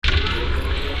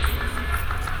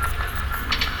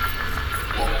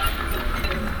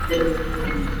Don't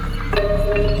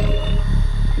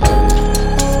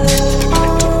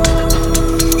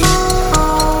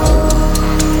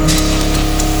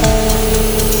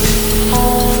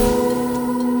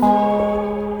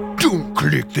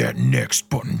click that next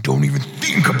button. Don't even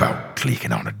think about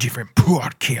clicking on a different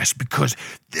podcast because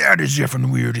That is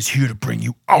Effin' Weird is here to bring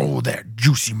you all that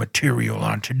juicy material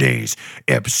on today's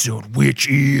episode, which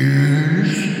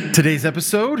is... Today's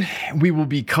episode, we will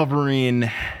be covering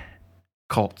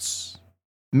cults.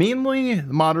 Mainly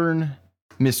modern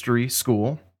mystery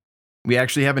school. We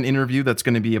actually have an interview that's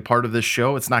going to be a part of this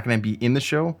show. It's not going to be in the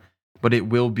show, but it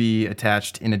will be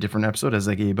attached in a different episode as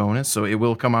like a bonus. So it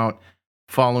will come out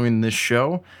following this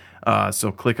show.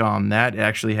 So click on that. It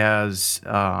actually has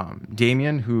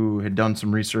Damien, who had done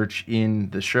some research in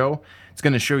the show. It's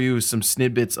going to show you some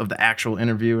snippets of the actual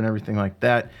interview and everything like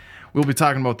that. We'll be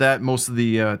talking about that most of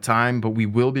the time, but we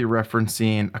will be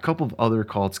referencing a couple of other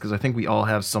cults because I think we all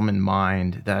have some in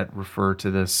mind that refer to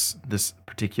this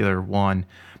particular one.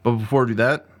 But before we do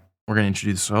that, we're going to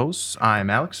introduce the hosts. I'm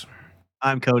Alex.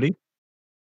 I'm Cody.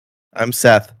 I'm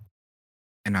Seth.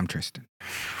 And I'm Tristan.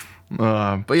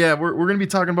 But yeah, we're going to be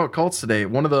talking about cults today.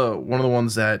 One of the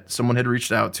ones that someone had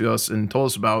reached out to us and told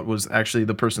us about was actually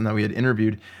the person that we had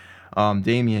interviewed,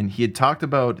 Damien. He had talked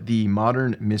about the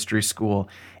Modern Mystery School.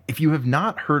 If you have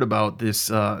not heard about this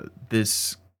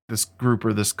group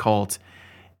or this cult,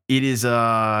 it is it's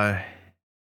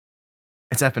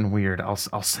effing weird. I'll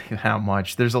say that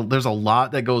much. There's a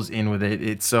lot that goes in with it.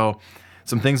 It's so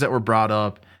some things that were brought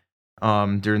up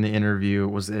during the interview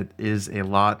was it is a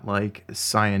lot like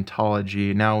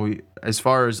Scientology. Now, as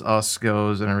far as us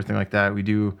goes and everything like that, we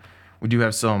do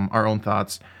have our own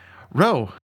thoughts.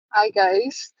 Ro. Hi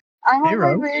guys. I'm on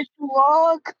my way to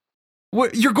work.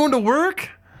 What? You're going to work?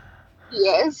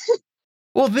 Yes.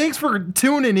 Well, thanks for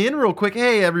tuning in real quick.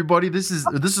 Hey everybody, this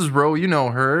is Ro. You know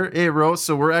her. Hey Ro.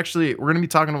 So we're going to be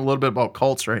talking a little bit about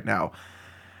cults right now.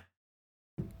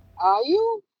 Are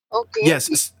you? Okay.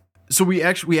 Yes. So we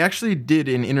actually did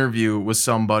an interview with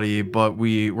somebody, but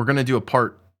we're going to do a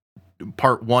part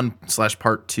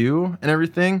 1/part 2 and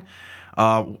everything.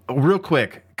 Real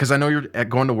quick, because I know you're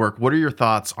going to work. What are your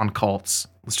thoughts on cults?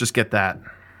 Let's just get that.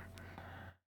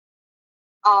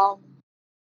 Well,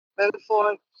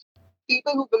 for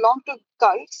people who belong to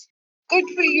cults, good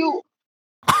for you.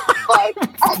 But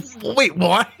wait,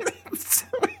 what?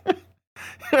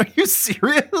 Are you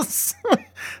serious?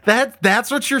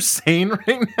 That's what you're saying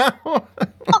right now?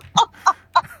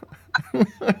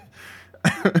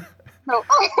 no.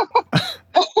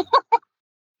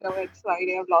 No, it's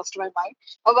Friday. I've lost my mind.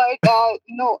 But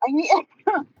no, I mean,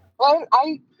 well,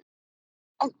 I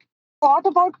thought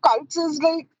about cults as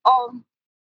like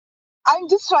I'm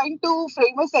just trying to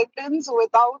frame a sentence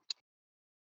without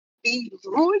being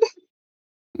rude.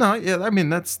 No, yeah, I mean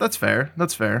that's fair.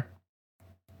 That's fair.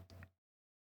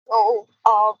 So,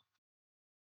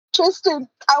 Tristan,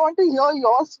 I want to hear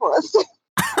yours first.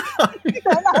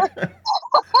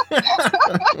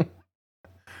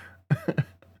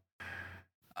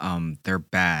 They're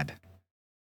bad.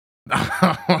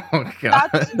 Oh, God.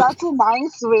 That's a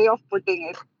nice way of putting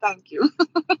it. Thank you.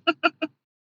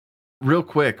 Real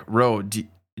quick, Ro, do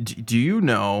you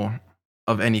know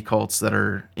of any cults that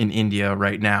are in India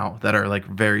right now that are like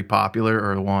very popular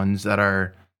or ones that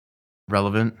are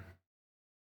relevant?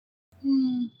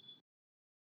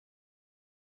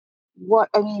 What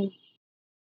I mean,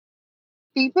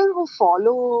 people who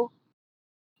follow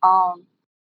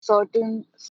certain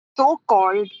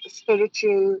so-called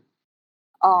spiritual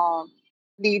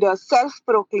leaders,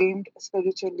 self-proclaimed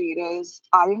spiritual leaders,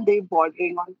 aren't they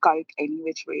bordering on cult any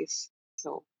which ways?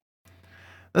 So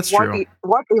that's true.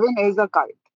 What even is a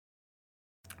cult?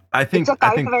 I think it's a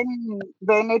cult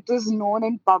when it is known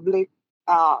in public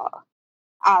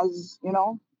as,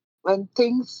 when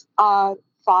things are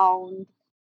found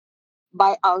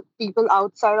by people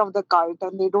outside of the cult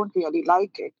and they don't really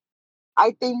like it.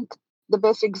 I think the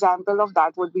best example of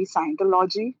that would be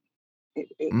Scientology.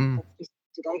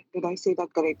 Did I say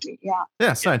that correctly? Yeah.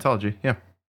 Yeah, Scientology. Yeah.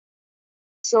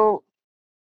 So,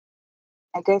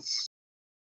 I guess,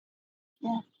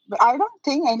 yeah. But I don't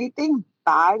think anything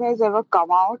bad has ever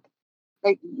come out.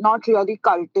 Like, not really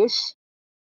cultish.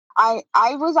 I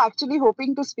was actually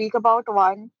hoping to speak about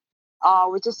one,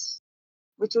 which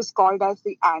was called as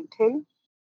the Anthill.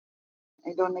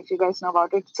 I don't know if you guys know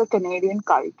about it. It's a Canadian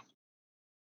cult.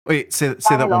 Wait, say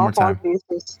that one more time.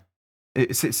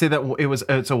 Say that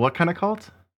it's a what kind of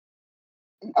cult?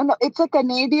 No, it's a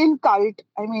Canadian cult.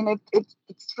 I mean,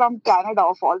 it's from Canada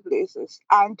of all places.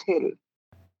 Anthill.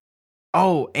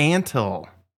 Oh, Anthill.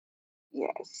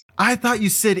 Yes. I thought you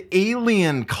said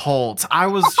alien cult. I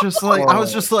was just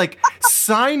like,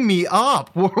 sign me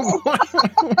up. Well,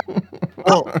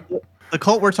 the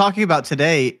cult we're talking about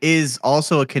today is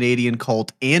also a Canadian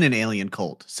cult and an alien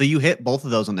cult. So you hit both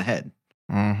of those on the head.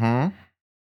 Mm-hmm.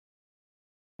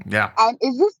 Yeah. And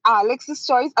is this Alex's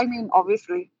choice? I mean,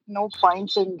 obviously, no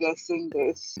points in guessing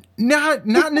this. Not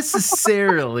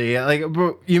necessarily. Like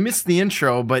you missed the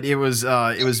intro, but it was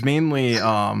mainly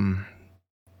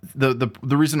the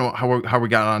reason how we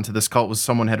got onto this cult was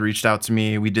someone had reached out to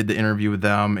me. We did the interview with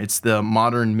them. It's the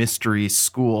Modern Mystery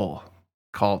School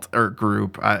cult or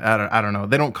group. I don't know.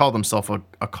 They don't call themselves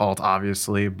a cult,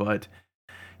 obviously, but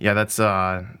yeah, that's who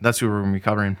we're gonna be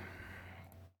covering.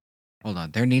 Hold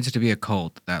on. There needs to be a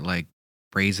cult that like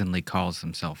brazenly calls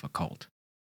himself a cult.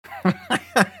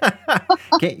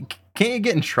 Can't you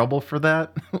get in trouble for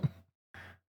that?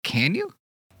 Can you?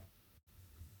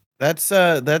 That's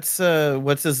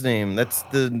what's his name? That's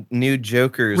the new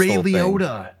Joker's Ray whole thing.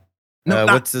 Liotta. They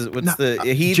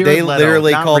Jared Leto,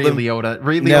 literally not called Ray him Liotta.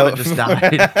 Ray Liotta just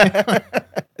died.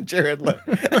 Jared Leto.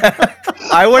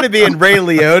 I want to be in Ray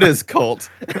Liotta's cult.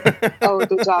 Oh,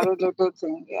 the Jared Leto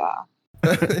thing, yeah.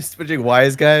 Switching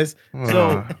wise guys.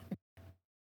 So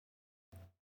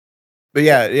But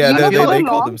yeah, You know, they for a called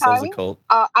long themselves a time, cult.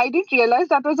 I didn't realize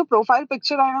that was a profile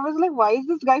picture, and I was like, why is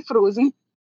this guy frozen?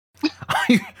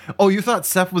 oh, you thought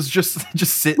Seth was just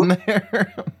sitting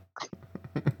there?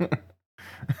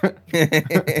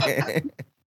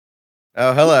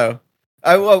 Oh, hello.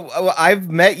 I've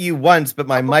met you once, but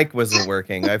my mic wasn't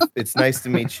working. It's nice to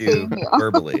meet you Same here.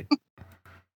 verbally.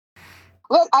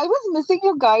 Well, I was missing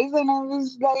you guys, and I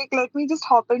was like, let me just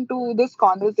hop into this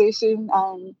conversation.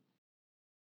 And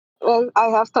well, I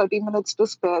have 30 minutes to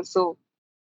spare, so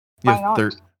You why have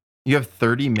not? you have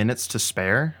 30 minutes to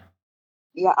spare?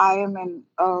 Yeah, I am in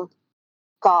a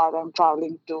car. I'm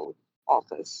traveling to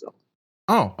office, so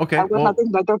Oh, okay. I've got Well,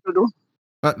 nothing better to do.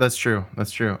 that's true.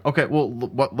 That's true. Okay. Well,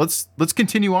 let's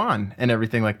continue on and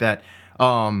everything like that.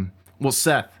 Well,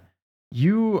 Seth,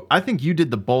 I think you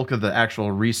did the bulk of the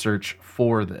actual research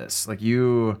for this. Like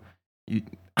you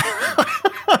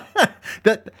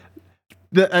that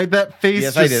face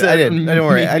Yes, just I did. said, I did. Don't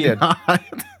worry, I "Maybe did." not."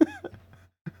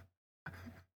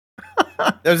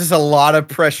 There was just a lot of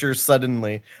pressure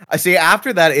suddenly. I see.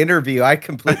 After that interview, I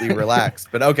completely relaxed.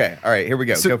 But okay, all right, here we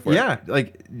go. So, Go for it. yeah,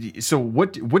 like, so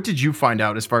what did you find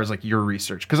out as far as like your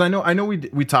research? Because I know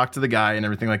we talked to the guy and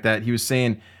everything like that. He was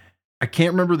saying, I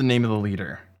can't remember the name of the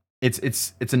leader. It's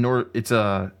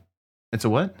a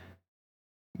what?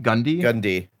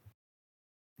 Gundy.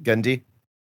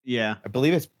 Yeah. I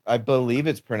believe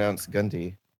it's pronounced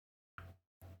Gundy.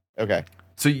 Okay.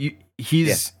 So he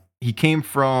came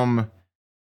from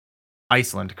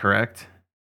Iceland, correct?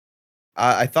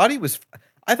 I thought he was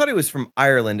from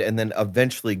Ireland and then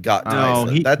eventually got to No,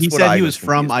 Iceland. That's he what said I he was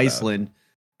from confused about. Iceland,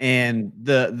 and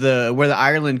the where the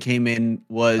Ireland came in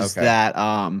was Okay. that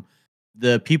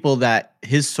the people that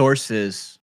his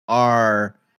sources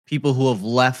are people who have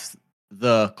left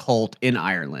the cult in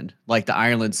Ireland, like the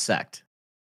Ireland sect.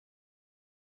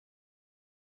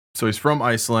 So he's from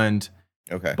Iceland,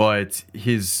 Okay. but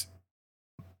he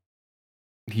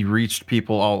reached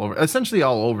people essentially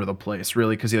all over the place,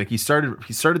 really, because he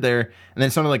started there, and then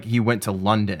it sounded like he went to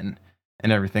London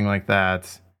and everything like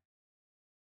that.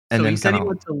 And So then he said he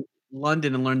went to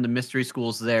London and learned the mystery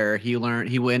schools there. He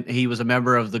was a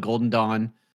member of the Golden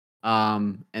Dawn,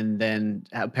 and then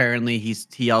apparently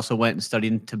he also went and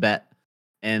studied in Tibet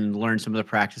and learned some of the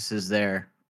practices there,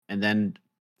 and then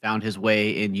found his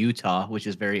way in Utah, which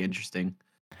is very interesting.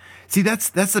 See, that's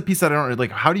the piece that I don't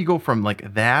like. How do you go from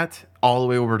like that all the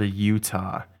way over to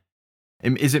Utah?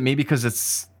 Is it maybe because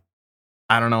it's,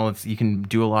 I don't know, you can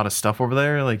do a lot of stuff over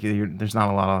there? Like there's not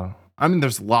a lot of, I mean,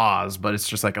 there's laws, but it's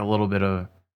just like a little bit of,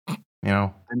 you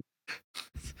know.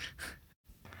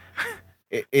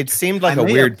 It seemed like a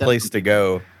weird place to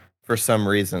go for some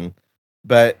reason,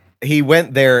 but he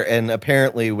went there and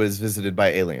apparently was visited by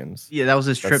aliens. Yeah, that was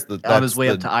his trip on his way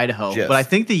up to Idaho. gist. But I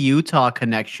think the Utah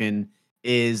connection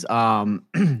is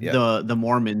the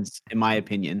Mormons, in my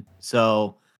opinion.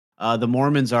 So the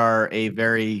Mormons are a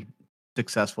very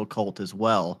successful cult as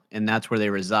well, and that's where they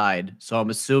reside. So I'm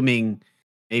assuming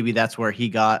maybe that's where he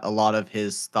got a lot of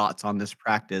his thoughts on this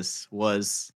practice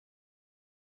was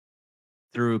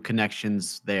through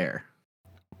connections there.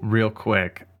 Real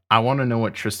quick, I want to know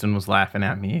what Tristan was laughing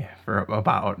at me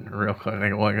about. Real quick,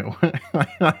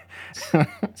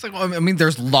 It's like, well, I mean,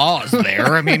 there's laws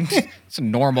there. I mean, it's a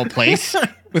normal place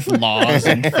with laws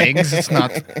and things. It's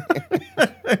not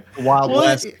Wild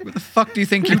West. Where the fuck do you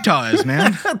think Utah is,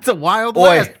 man? It's a wild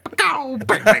Boy. west. Bang,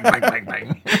 bang, bang, bang,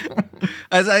 bang.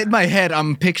 In my head,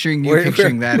 I'm picturing you Where that should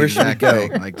we exact go?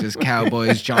 thing, like just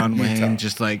cowboys, John Wayne,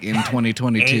 just like in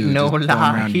 2022, Ain't no just going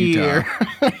lie around here.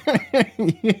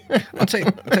 Utah. I'll tell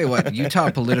you what,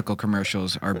 Utah political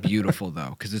commercials are beautiful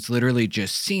though, because it's literally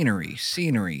just scenery,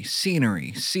 scenery,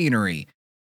 scenery, scenery.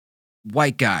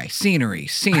 White guy, scenery,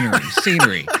 scenery,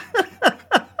 scenery.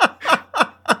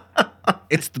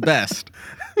 It's the best.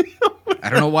 I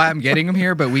don't know why I'm getting them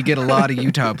here, but we get a lot of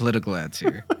Utah political ads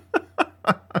here.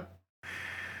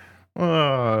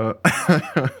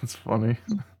 That's funny.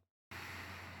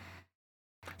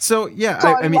 So yeah,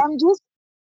 Sorry, I mean, go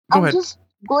I'm ahead. just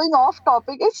going off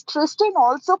topic. Is Tristan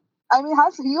also? I mean,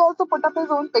 has he also put up his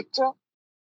own picture?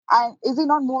 And is he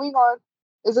not moving, or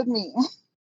is it me?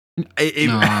 No,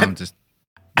 I'm just.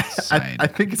 I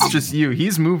think it's just you.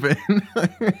 He's moving.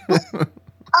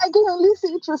 I can only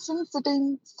see Tristan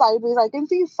sitting sideways. I can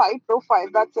see his side profile.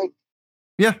 That's it.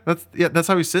 Yeah, that's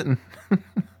how he's sitting.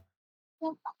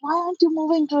 Why aren't you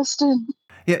moving, Tristan?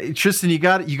 Yeah, Tristan, you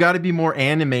got to be more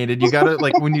animated. You got to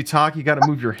like when you talk, you got to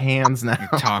move your hands now.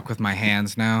 I talk with my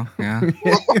hands now. Yeah.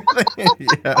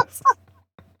 Yes.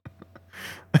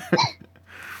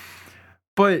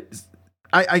 But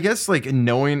I guess like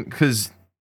knowing, because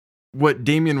what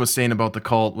Damien was saying about the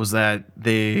cult was that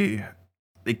they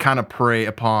kind of prey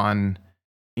upon,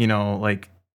 like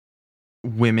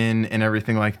women and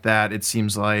everything like that. It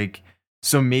seems like,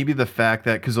 so maybe the fact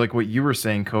that, because like what you were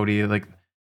saying, Cody, like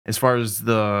as far as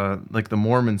the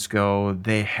Mormons go,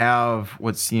 they have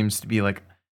what seems to be like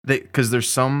because there's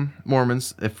some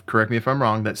Mormons, if correct me if I'm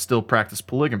wrong, that still practice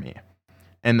polygamy.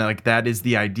 And like that is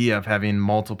the idea of having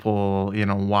multiple,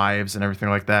 wives and everything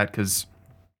like that. Because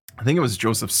I think it was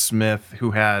Joseph Smith who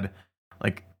had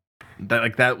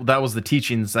that was the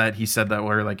teachings that he said that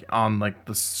were like on like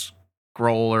the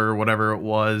scroll or whatever it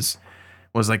was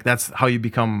like that's how you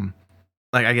become,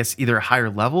 like, I guess either a higher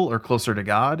level or closer to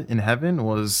God in heaven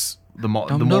was the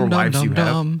more wives you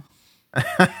have.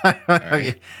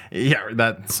 Yeah,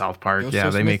 that South Park. Joseph yeah,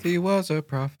 they Smith, make. he was a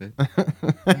prophet.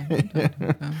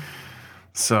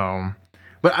 So,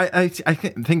 but I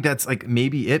think that's like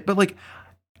maybe it. But like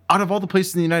out of all the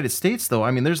places in the United States, though,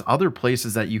 I mean, there's other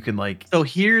places that you can like. So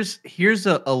here's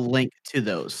a link to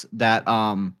those that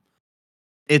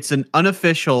it's an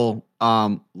unofficial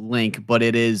link, but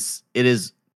it is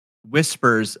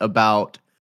whispers about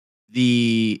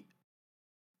the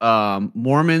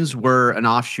Mormons were an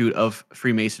offshoot of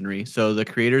Freemasonry. So the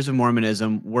creators of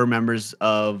Mormonism were members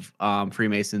of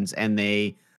Freemasons, and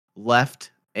they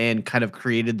left and kind of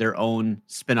created their own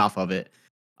spin-off of it.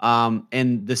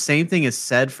 And the same thing is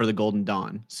said for the Golden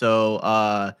Dawn.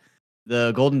 So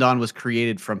the Golden Dawn was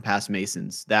created from past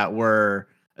Masons that were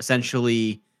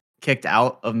essentially kicked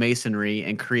out of Masonry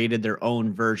and created their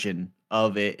own version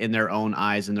of it in their own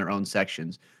eyes in their own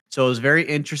sections. So it was very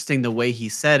interesting the way he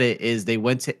said it is they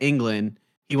went to England.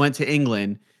 He went to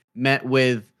England, met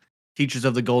with teachers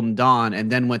of the Golden Dawn, and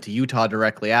then went to Utah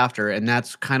directly after. And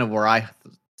that's kind of where I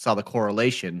saw the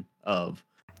correlation of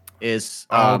is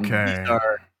Okay.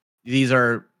 these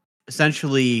are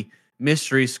essentially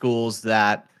mystery schools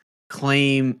that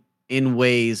claim in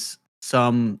ways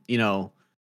some,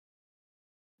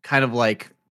 kind of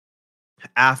like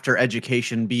after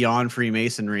education beyond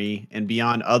Freemasonry and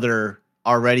beyond other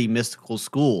already mystical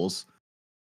schools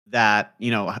that,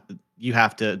 you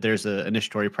have to, there's a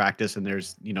initiatory practice and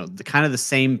there's, the kind of the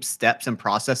same steps and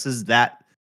processes that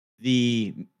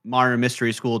the modern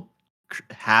mystery school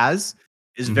has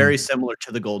is very similar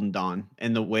to the Golden Dawn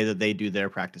and the way that they do their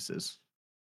practices.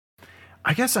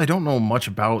 I guess I don't know much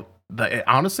about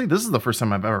honestly, this is the first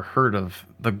time I've ever heard of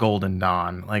the Golden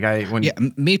Dawn. Like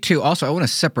me too. Also, I want to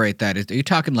separate that. Are you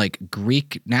talking like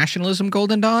Greek nationalism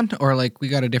Golden Dawn, or like we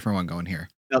got a different one going here?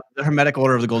 No, the Hermetic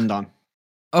Order of the Golden Dawn.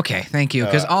 Okay, thank you.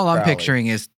 Because all I'm probably. picturing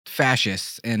is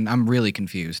fascists, and I'm really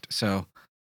confused. So,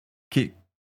 do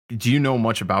you know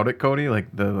much about it, Cody?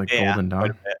 Like the Golden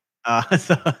Dawn?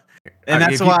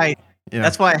 That's why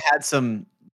I had some,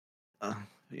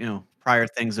 prior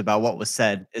things about what was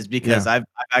said is because I've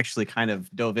actually kind of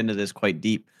dove into this quite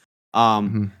deep.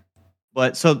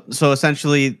 But so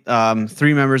essentially,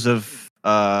 3 members of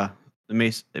the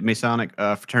Masonic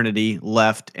fraternity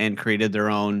left and created their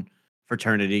own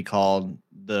fraternity called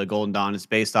the Golden Dawn. It's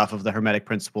based off of the Hermetic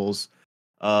principles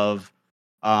of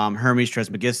Hermes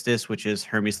Trismegistus, which is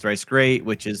Hermes thrice great,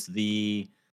 which is the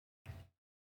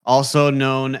also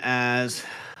known as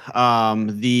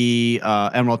the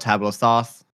Emerald Tablet of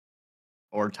Thoth,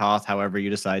 or Thoth, however you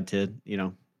decide to,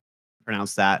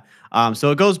 pronounce that.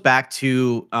 So it goes back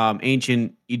to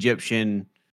ancient Egyptian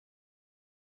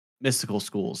mystical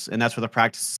schools, and that's where the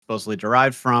practice is supposedly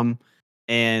derived from.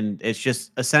 And it's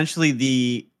just essentially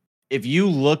if you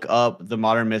look up the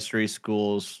Modern Mystery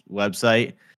School's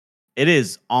website, it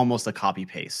is almost a copy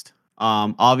paste.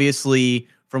 Obviously,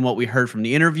 from what we heard from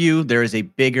the interview, there is a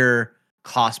bigger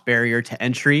cost barrier to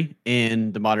entry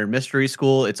in the Modern Mystery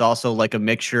School. It's also like a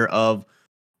mixture of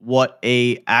what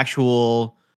a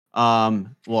actual well,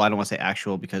 I don't want to say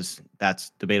actual because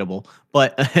that's debatable,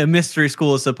 but a mystery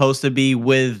school is supposed to be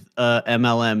with a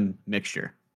MLM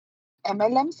mixture.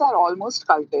 MLMs are almost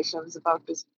cultish. I was about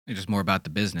to say. It's just more about the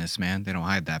business, man. They don't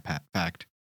hide that fact.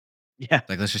 Yeah.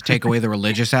 Like, let's just take away the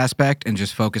religious aspect and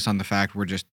just focus on the fact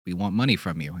we want money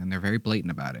from you. And they're very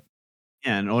blatant about it.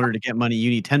 Yeah, in order to get money, you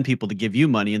need 10 people to give you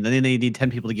money, and then they need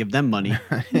 10 people to give them money.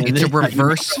 It's a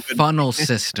reverse funnel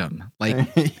system. Like,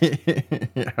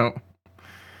 yeah.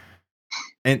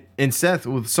 And Seth,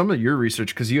 with some of your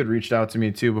research, because you had reached out to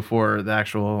me too before the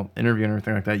actual interview and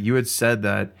everything like that, you had said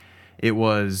that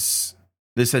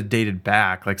this had dated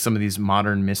back, like some of these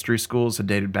modern mystery schools had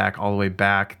dated back all the way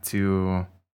back then,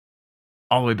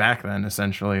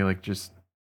 essentially, like just.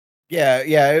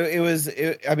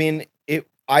 Yeah. I mean,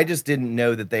 I just didn't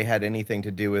know that they had anything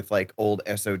to do with like old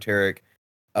esoteric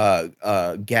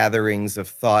gatherings of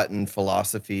thought and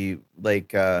philosophy.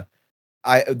 Like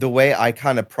the way I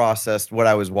kind of processed what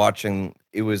I was watching,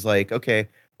 it was like, okay,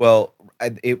 well,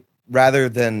 rather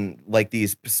than like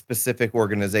these specific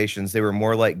organizations, they were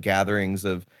more like gatherings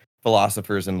of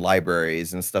philosophers and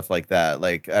libraries and stuff like that.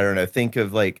 Like, I don't know, think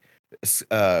of like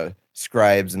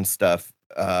scribes and stuff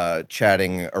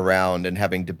chatting around and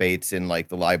having debates in like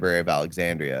the Library of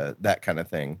Alexandria, that kind of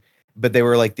thing. But they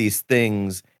were like these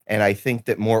things, and I think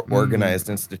that more organized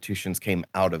institutions came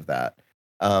out of that.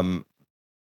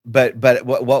 But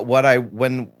what I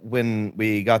when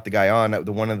we got the guy on,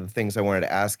 one of the things I wanted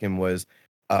to ask him was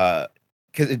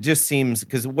because it just seems,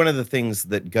 because one of the things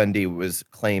that Gundy was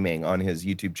claiming on his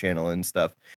YouTube channel and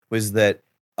stuff was that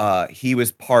he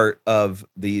was part of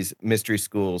these mystery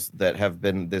schools that have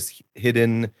been this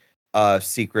hidden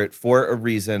secret for a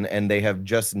reason, and they have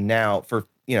just now, for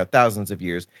thousands of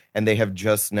years, and they have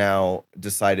just now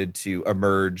decided to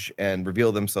emerge and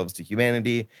reveal themselves to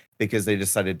humanity because they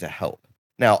decided to help.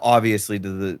 Now, obviously, to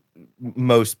the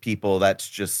most people, that's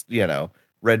just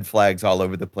red flags all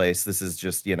over the place. This is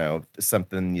just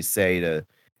something you say to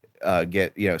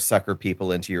get sucker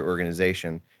people into your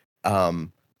organization.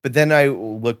 But then I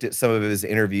looked at some of his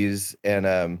interviews, and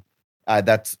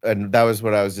that was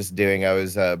what I was just doing. I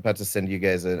was about to send you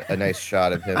guys a nice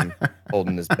shot of him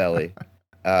holding his belly.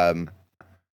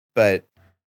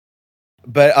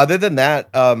 But other than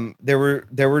that, there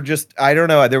were just, I don't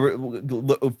know, there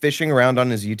were fishing around on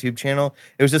his YouTube channel.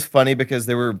 It was just funny because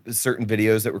there were certain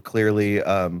videos that were clearly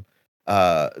like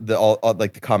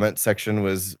the comment section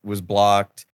was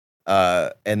blocked.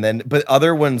 And then but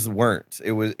other ones weren't.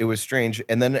 It was strange.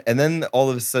 And then all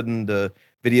of a sudden the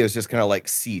videos just kind of like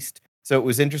ceased. So it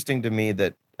was interesting to me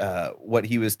that what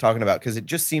he was talking about, because it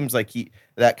just seems like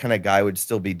that kind of guy would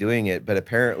still be doing it, but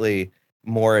apparently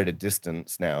more at a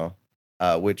distance now.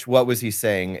 What was he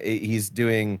saying? He's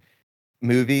doing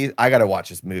movies. I gotta watch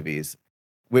his movies.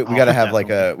 We gotta have like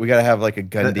a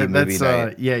Gundy movie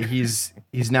night. Yeah, he's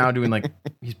now doing like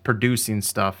he's producing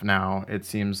stuff now. It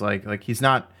seems like he's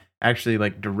not actually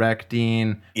like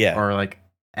directing or like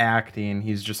acting.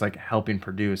 He's just like helping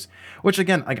produce, which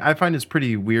again, like I find is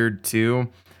pretty weird too,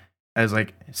 as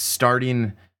like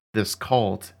starting this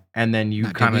cult and then you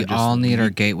kind of just all need our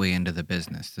gateway into the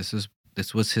business.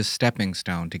 This was his stepping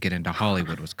stone to get into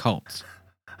Hollywood, was cults.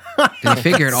 He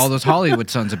figured all those Hollywood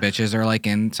sons of bitches are like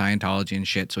in Scientology and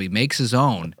shit, so he makes his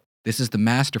own. This is the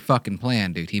master fucking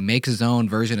plan, dude. He makes his own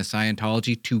version of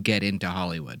Scientology to get into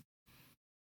Hollywood.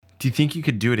 Do you think you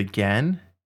could do it again?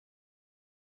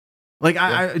 Like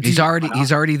he's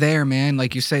already there, man.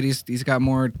 Like you said, he's got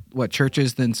more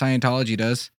churches than Scientology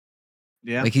does.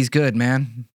 Yeah, like he's good,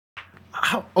 man.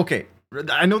 Okay.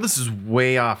 I know this is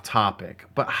way off topic,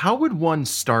 but how would one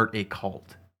start a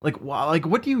cult? Like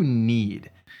what do you need?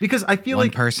 Because I feel one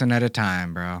like person at a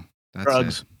time, bro. That's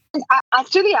drugs. It.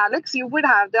 Actually, Alex, you would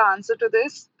have the answer to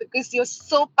this because you're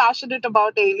so passionate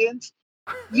about aliens.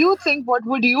 You think, what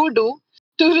would you do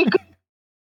to recruit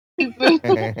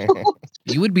people?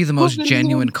 You would be the most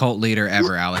genuine cult leader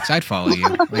ever, Alex. I'd follow you.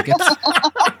 Like it's.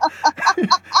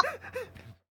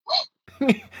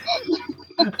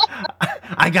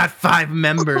 I got 5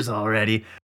 members already.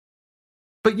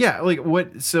 But yeah, like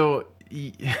what? So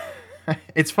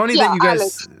it's funny that you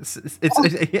guys.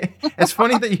 It's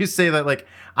funny that you say that. Like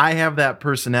I have that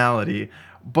personality,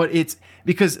 but it's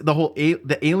because the whole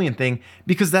the alien thing.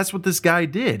 Because that's what this guy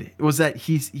did. Was that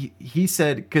he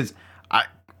said, because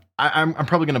I'm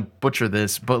probably gonna butcher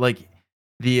this, but like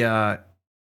the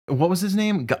what was his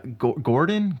name?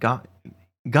 Gordon?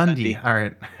 Gundy. All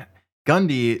right.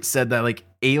 Gundy said that like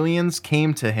aliens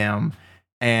came to him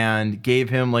and gave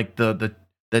him like the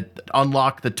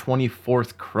unlock the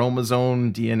 24th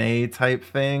chromosome DNA type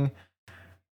thing.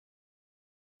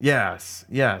 Yes.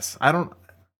 I don't.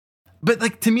 But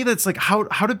like to me, that's like how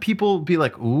do people be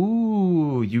like,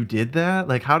 ooh, you did that?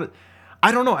 Like I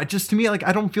don't know. To me, like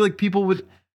I don't feel like people would.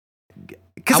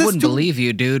 I wouldn't believe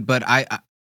you, dude. But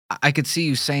I could see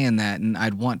you saying that, and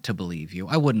I'd want to believe you.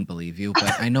 I wouldn't believe you,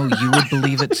 but I know you would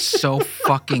believe it so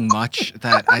fucking much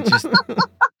that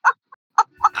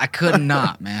I could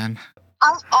not, man.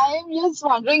 I am just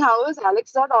wondering, how is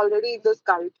Alex not already in this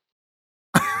cult?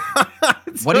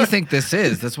 What do you think this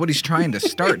is? That's what he's trying to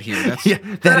start here. That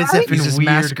is he's effing just weird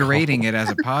masquerading it as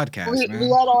a podcast, We man.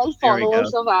 are all There we go.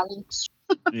 followers of Alex.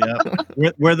 Yeah,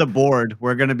 we're the board.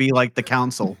 We're gonna be like the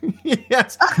council.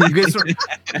 Yes, you guys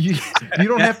you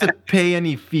don't have to pay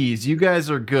any fees. You guys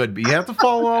are good, but you have to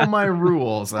follow all my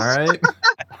rules. All right.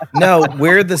 No,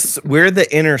 we're the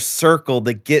inner circle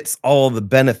that gets all the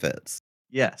benefits.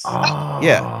 Yes,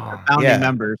 Oh, founding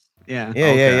members. Yeah.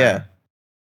 Yeah.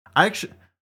 I actually,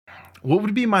 what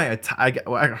would be my attire?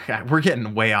 We're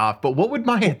getting way off, but what would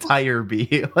my attire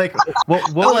be? Like,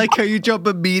 what I like how you jump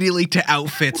immediately to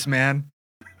outfits, man.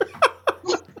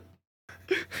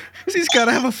 He's got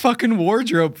to have a fucking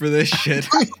wardrobe for this shit.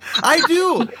 I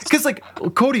do, because like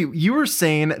Cody, you were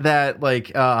saying that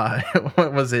like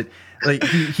what was it? Like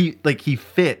he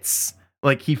fits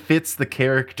the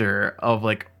character of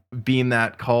like being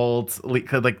that called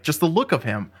like just the look of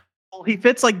him. Well, he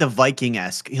fits like the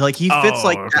Viking-esque. He fits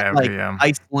that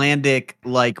Icelandic,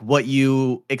 like what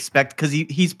you expect, because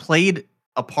he's played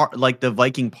a part like the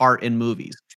Viking part in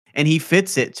movies, and he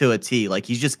fits it to a T. Like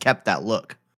he's just kept that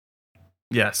look.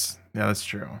 Yes, yeah, that's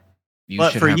true.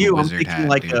 But for you, I'm thinking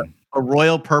like a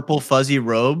royal purple fuzzy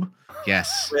robe.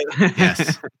 Yes,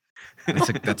 yes.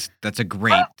 That's a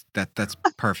great. That's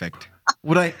perfect.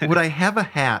 Would I have a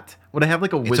hat? Would I have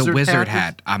like a wizard? It's a wizard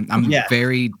hat. I'm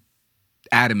very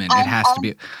adamant. It has to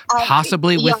be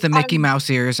possibly with the Mickey Mouse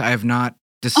ears. I have not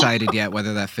decided yet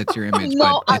whether that fits your image,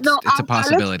 but it's a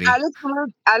possibility.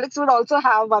 Alex would also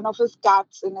have one of his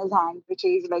cats in his hand, which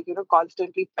he's like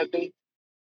constantly petting.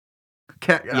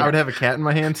 Cat. I would have a cat in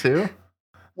my hand too.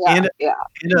 Yeah,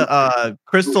 and a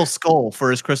crystal skull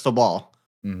for his crystal ball.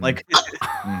 Mm-hmm. Like,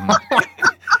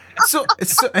 so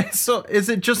is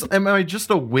it just? Am I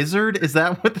just a wizard? Is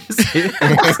that what this is?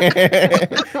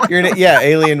 You're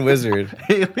alien wizard.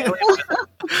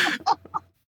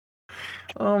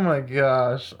 Oh my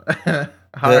gosh! All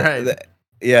right.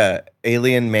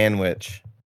 Alien man witch.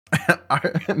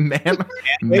 Man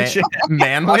witch.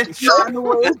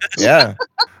 Yeah.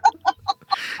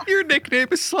 Your nickname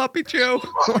is Sloppy Joe.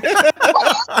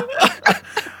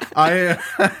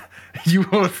 You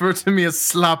will refer to me as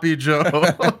Sloppy Joe.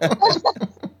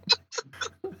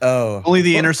 Oh. Only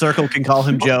the inner circle can call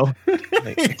him Joe.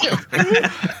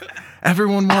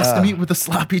 Everyone wants to meet with a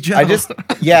Sloppy Joe.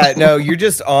 You're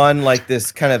just on like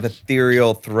this kind of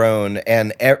ethereal throne,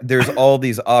 and there's all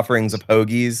these offerings of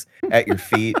hoagies at your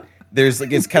feet. There's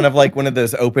like, it's kind of like one of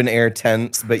those open air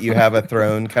tents, but you have a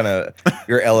throne,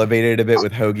 you're elevated a bit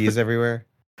with hoagies everywhere.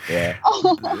 Yeah.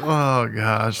 Oh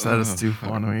gosh, that is too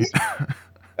funny.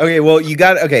 Okay, well,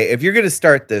 if you're gonna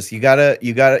start this, you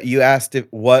asked it,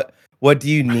 what do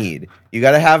you need? You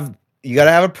gotta have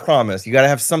a promise. You gotta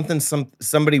have something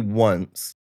somebody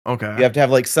wants. Okay. You have to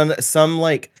have like some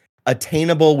like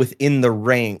attainable within the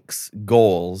ranks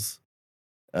goals.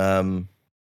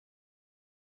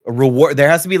 A reward. There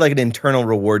has to be like an internal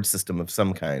reward system of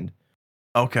some kind.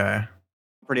 Okay.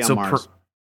 Property on Mars.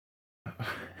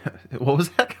 What was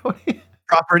that, Cody?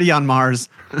 Property on Mars.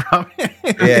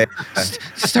 Yeah.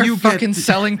 Start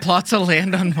selling plots of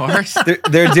land on Mars.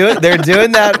 They're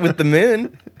doing that with the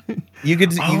moon. You could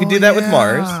do that with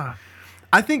Mars.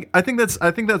 I think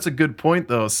that's a good point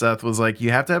though. Seth was like,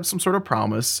 you have to have some sort of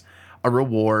promise, a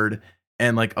reward,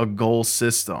 and like a goal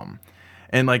system.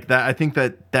 And like that, I think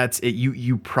that's it.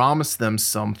 You promise them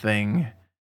something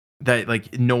that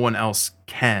like no one else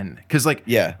can. Because like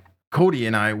Cody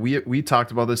and I, we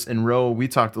talked about this in Row. We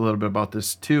talked a little bit about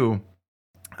this too.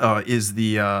 Is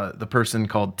the person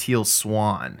called Teal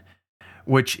Swan,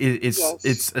 which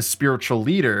it's a spiritual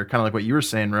leader, kind of like what you were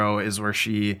saying, Row, is where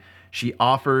she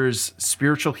offers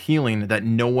spiritual healing that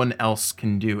no one else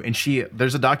can do. And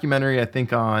there's a documentary I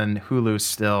think on Hulu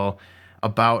still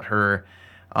about her.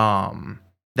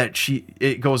 That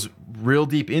it goes real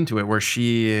deep into it, where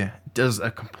she does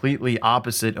a completely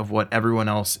opposite of what everyone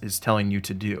else is telling you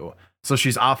to do. So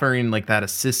she's offering like that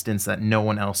assistance that no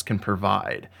one else can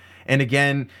provide. And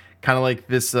again, kind of like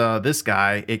this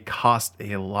guy, it cost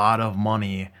a lot of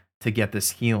money to get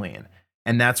this healing.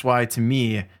 And that's why, to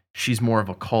me, she's more of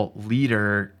a cult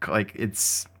leader, like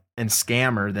it's and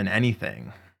scammer than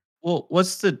anything. Well,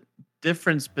 what's the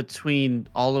difference between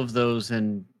all of those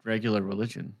and regular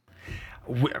religion?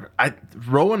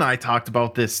 Ro and I talked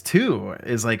about this too.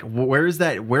 Is like, where's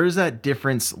that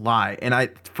difference lie? And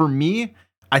for me,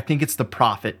 I think it's the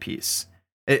profit piece.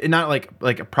 Not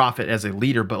like a profit as a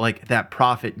leader, but like that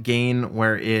profit gain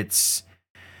where it's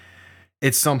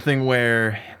something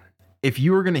where if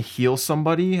you were going to heal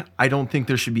somebody, I don't think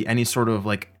there should be any sort of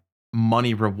like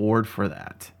money reward for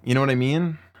that. You know what I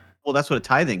mean? Well, that's what a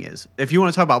tithing is. If you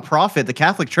want to talk about profit, the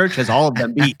Catholic Church has all of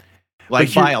them beat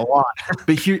by a lot.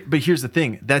 but here's the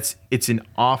thing. It's an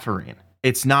offering.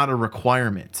 It's not a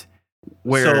requirement.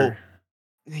 Where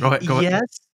go ahead.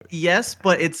 Yes,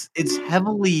 but it's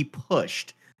heavily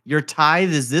pushed. Your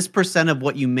tithe is this percent of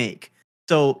what you make.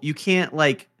 So you can't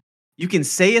you can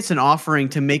say it's an offering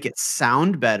to make it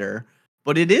sound better,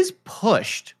 but it is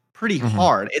pushed pretty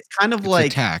hard. It's kind of like a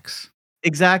tax.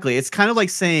 Exactly. It's kind of like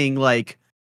saying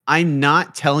I'm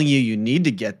not telling you need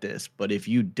to get this, but if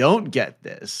you don't get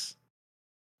this,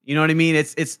 you know what I mean?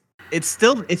 It's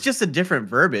just a different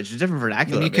verbiage, a different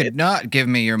vernacular. You could not give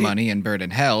me your money and burn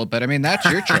in hell, but I mean that's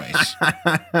your choice.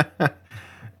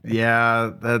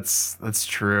 Yeah, that's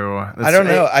true. I don't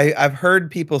know. I've heard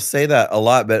people say that a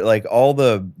lot, but like all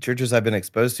the churches I've been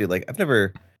exposed to, like I've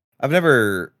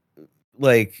never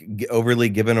like overly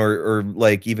given or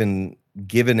like even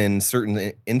given in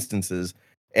certain instances,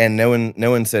 and no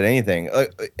one said anything.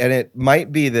 And it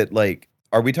might be that like,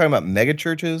 are we talking about mega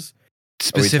churches?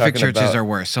 Specific churches are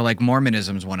worse. So like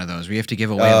Mormonism is one of those. We have to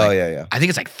give away I think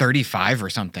it's like 35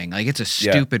 or something. Like it's a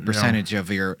stupid percentage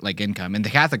of your like income. And the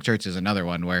Catholic Church is another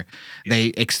one where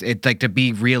it's like to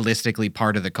be realistically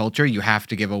part of the culture, you have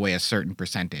to give away a certain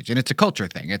percentage. And it's a culture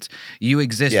thing. It's you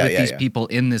exist with these people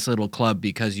in this little club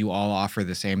because you all offer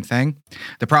the same thing.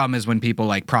 The problem is when people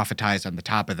like profitize on the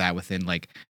top of that within like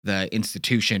the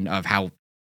institution of how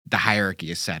the hierarchy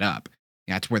is set up.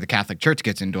 That's where the Catholic Church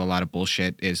gets into a lot of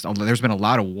bullshit. There's been a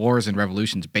lot of wars and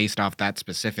revolutions based off that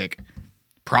specific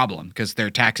problem because they're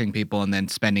taxing people and then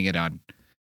spending it on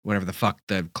whatever the fuck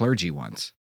the clergy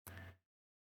wants.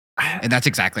 And that's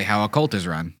exactly how a cult is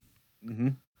run. Mm-hmm.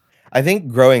 I think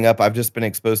growing up, I've just been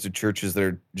exposed to churches that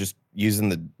are just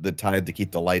using the tithe to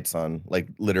keep the lights on, like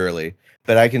literally.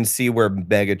 But I can see where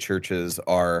mega churches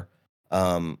are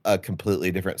a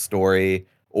completely different story.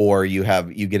 Or you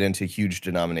get into huge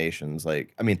denominations.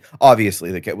 Like, I mean,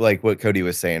 obviously, like what Cody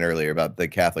was saying earlier about the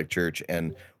Catholic Church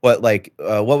and what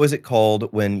was it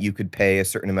called when you could pay a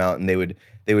certain amount and they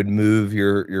would move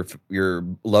your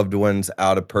loved ones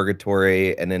out of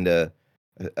purgatory and into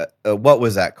what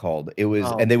was that called? It was,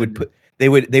 and they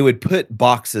would put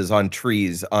boxes on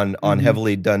trees on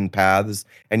heavily done paths,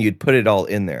 and you'd put it all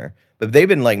in there. But they've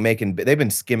been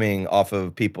skimming off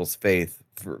of people's faith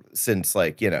since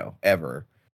ever.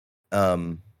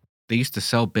 They used to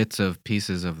sell bits of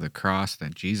pieces of the cross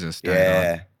that Jesus died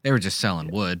on. They were just selling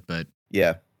wood, but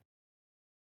yeah.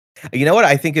 You know what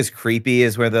I think is creepy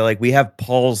is where they're like, we have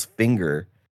Paul's finger.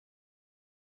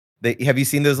 Have you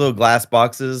seen those little glass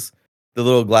boxes? The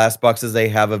little glass boxes they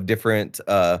have of different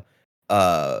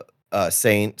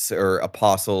saints or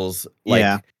apostles,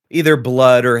 like either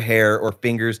blood or hair or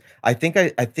fingers. I think I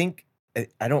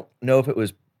don't know if it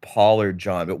was Paul or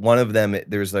John, but one of them,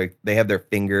 there's like they have their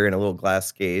finger in a little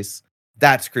glass case.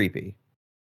 That's creepy.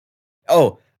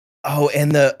 And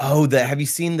have you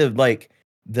seen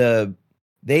the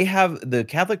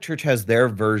Catholic Church has their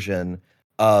version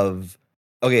of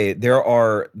there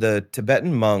are the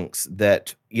Tibetan monks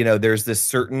that there's this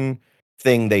certain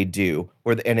thing they do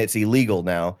and it's illegal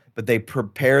now, but they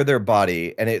prepare their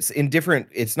body, and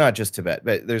it's not just Tibet,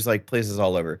 but there's like places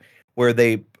all over where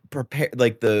they prepare,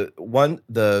 like the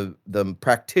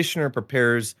practitioner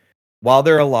prepares while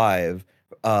they're alive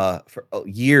for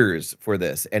years for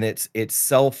this, and it's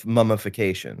self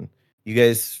mummification. You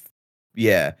guys,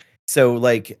 yeah. So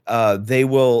like they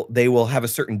will have a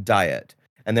certain diet,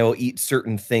 and they will eat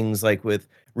certain things like with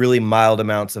really mild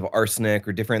amounts of arsenic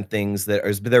or different things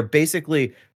but they're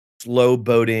basically slow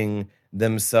boating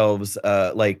themselves,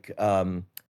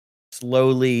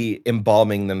 slowly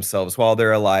embalming themselves while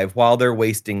they're alive, while they're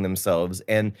wasting themselves.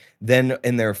 And then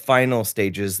in their final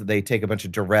stages, they take a bunch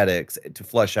of diuretics to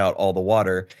flush out all the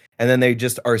water. And then they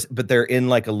just are, but they're in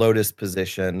like a lotus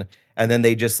position. And then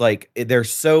they just they're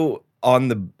so on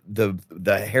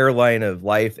the hairline of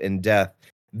life and death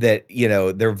that,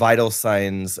 their vital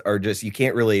signs are just, you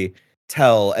can't really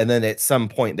tell. And then at some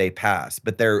point they pass,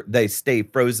 but they stay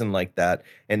frozen like that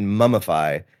and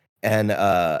mummify. And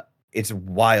it's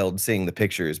wild seeing the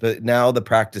pictures. But now the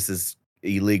practice is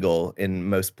illegal in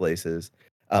most places.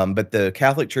 But the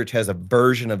Catholic Church has a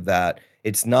version of that.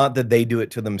 It's not that they do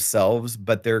it to themselves,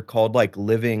 but they're called like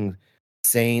living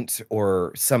saints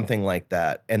or something like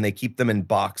that, and they keep them in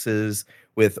boxes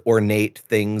with ornate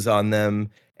things on them,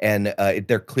 and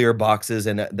they're clear boxes,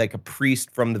 and like a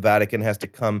priest from the Vatican has to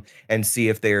come and see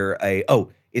if they're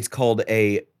it's called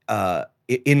a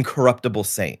incorruptible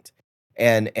saint,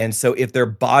 and so if their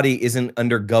body isn't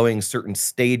undergoing certain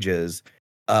stages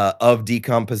of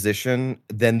decomposition,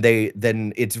 then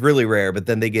it's really rare, but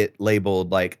then they get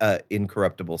labeled like a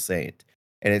incorruptible saint,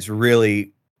 and it's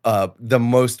really the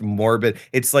most morbid.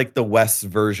 It's like the West's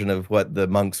version of what the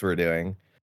monks were doing.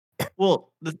 Well,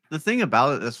 the thing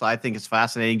about it, that's why I think it's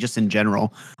fascinating, just in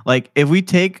general. Like, if we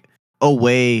take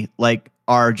away like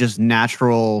our just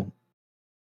natural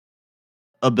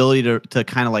ability to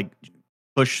kind of like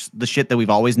push the shit that we've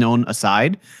always known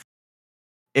aside,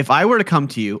 if I were to come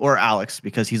to you, or Alex,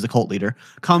 because he's the cult leader,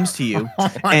 comes to you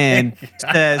and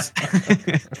says,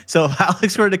 so if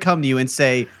Alex were to come to you and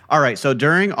say, all right, so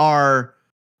during our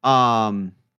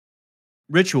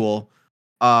ritual,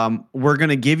 we're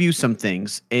gonna give you some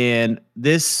things, and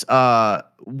this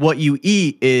what you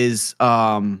eat is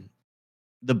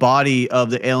the body of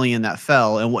the alien that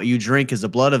fell, and what you drink is the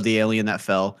blood of the alien that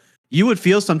fell, you would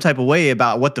feel some type of way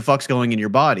about what the fuck's going in your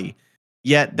body.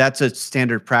 Yet that's a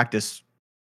standard practice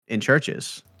in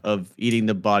churches of eating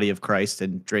the body of Christ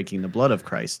and drinking the blood of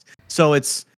Christ. So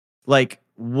it's like,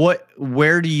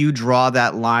 where do you draw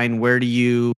that line? Where do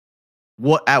you,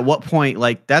 at what point?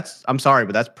 Like, I'm sorry,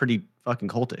 but that's pretty fucking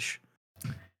cultish.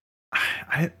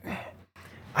 I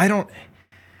don't.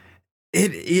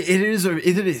 It is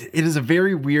a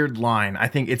very weird line. I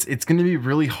think it's going to be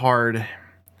really hard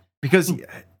because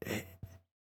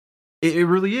it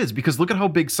really is, because look at how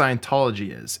big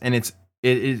Scientology is, and it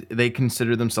is, they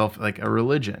consider themselves like a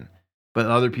religion, but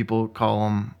other people call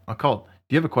them a cult.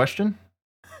 Do you have a question?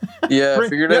 Yeah, I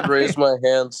figured I'd raise my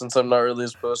hand since I'm not really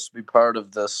supposed to be part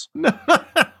of this. No.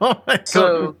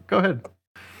 So, go ahead.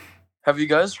 Have you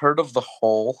guys heard of the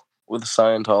Hole with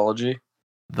Scientology?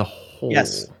 The Hole.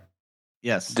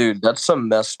 Yes. Dude, that's some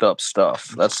messed up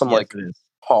stuff. That's some like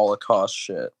Holocaust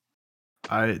shit.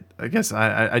 I guess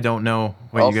I don't know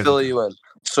what I'll you guys fill you in.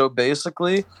 So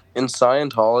basically, in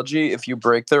Scientology, if you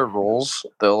break their rules,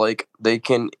 they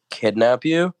can kidnap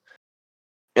you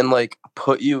and like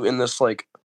put you in this like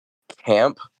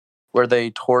camp where they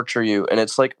torture you, and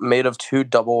it's like made of 2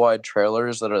 double wide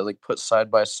trailers that are like put side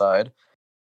by side,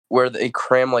 where they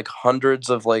cram like hundreds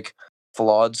of like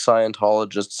flawed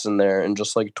Scientologists in there and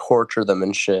just like torture them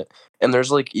and shit. And there's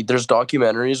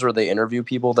documentaries where they interview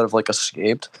people that have like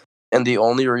escaped, and the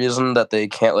only reason that they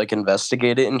can't like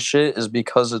investigate it and shit is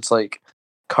because it's like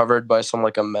covered by some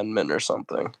like amendment or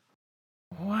something.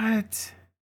 What?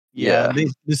 Yeah.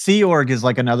 The Sea Org is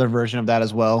like another version of that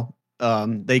as well.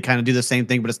 They kind of do the same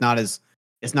thing, but it's not as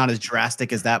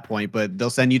drastic as that point. But they'll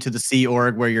send you to the Sea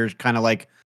Org where you're kind of like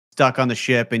stuck on the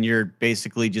ship and you're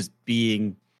basically just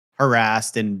being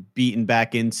harassed and beaten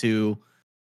back into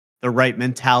the right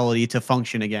mentality to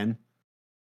function again.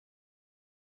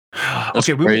 That's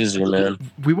crazy, man.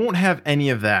 We won't have any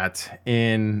of that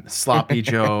in Sloppy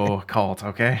Joe Cult,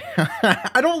 okay?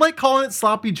 I don't like calling it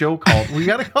Sloppy Joe Cult. We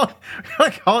gotta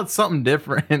call it something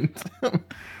different.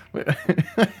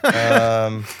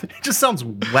 It just sounds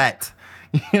wet.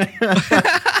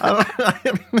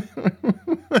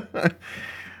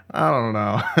 I don't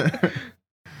know.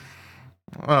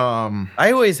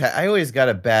 I always got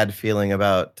a bad feeling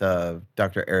about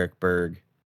Dr. Eric Berg,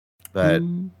 but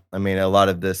I mean, a lot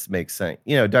of this makes sense.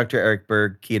 You know, Dr. Eric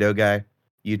Berg, keto guy,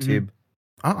 YouTube.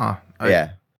 Yeah.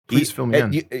 Please fill me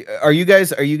in. Are you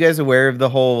guys aware of the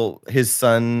whole his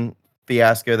son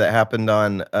fiasco that happened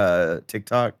on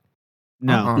TikTok?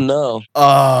 No. No.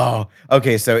 Oh,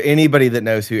 okay. So anybody that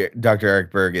knows who Dr.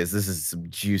 Eric Berg is, this is some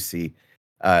juicy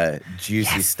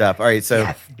stuff. All right, so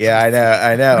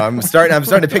I know. I'm starting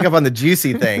to pick up on the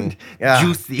juicy thing. Yeah.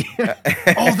 Juicy.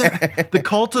 The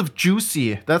cult of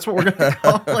Juicy. That's what we're gonna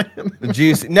call it.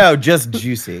 Juicy. No, just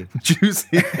juicy.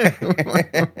 Juicy.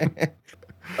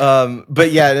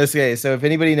 But yeah, okay. So if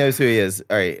anybody knows who he is,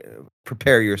 all right,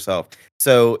 prepare yourself.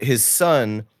 So his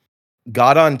son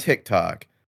got on TikTok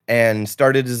and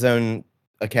started his own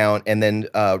account, and then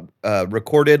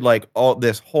recorded like all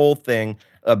this whole thing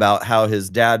about how his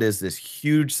dad is this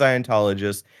huge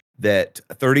Scientologist, that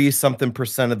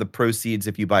 30-something% of the proceeds,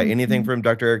 if you buy anything from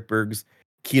Dr. Eric Berg's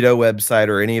keto website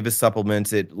or any of his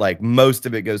supplements, it like most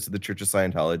of it goes to the Church of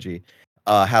Scientology.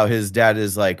 How his dad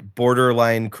is like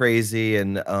borderline crazy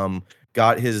and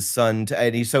got his son to,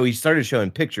 and he started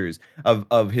showing pictures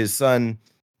of his son,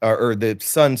 or the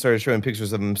son started showing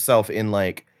pictures of himself in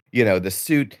like, the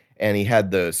suit, and he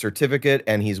had the certificate,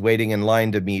 and he's waiting in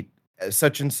line to meet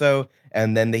such and so,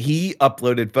 and then he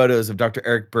uploaded photos of Dr.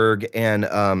 Eric Berg and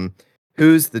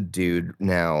who's the dude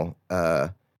now?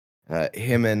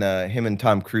 Him and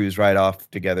Tom Cruise ride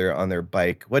off together on their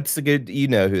bike. What's the good? You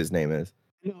know who his name is?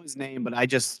 I know his name, but I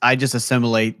just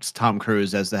assimilate Tom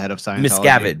Cruise as the head of Scientology.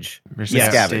 Miscavige. Yes.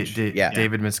 Miscavige. Yeah.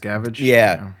 David Miscavige.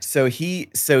 Yeah. So he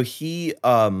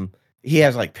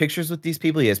has like pictures with these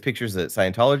people. He has pictures at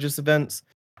Scientologist events.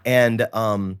 And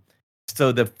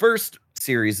so the first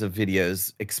series of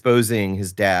videos exposing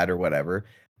his dad or whatever,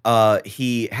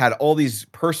 he had all these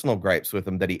personal gripes with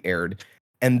him that he aired.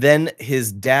 And then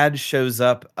his dad shows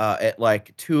up at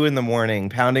like 2 a.m,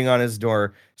 pounding on his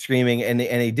door, screaming, and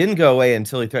he didn't go away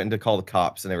until he threatened to call the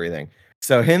cops and everything.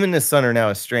 So him and his son are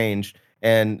now estranged,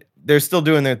 and they're still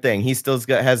doing their thing. He still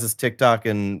has his TikTok,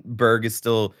 and Berg is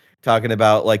still talking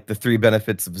about like the 3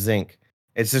 benefits of zinc.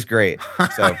 It's just great.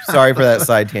 So sorry for that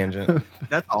side tangent.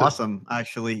 That's awesome,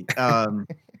 actually. I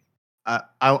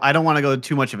don't want to go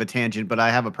too much of a tangent, but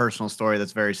I have a personal story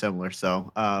that's very similar.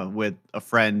 So, with a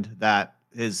friend that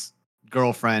his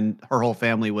girlfriend, her whole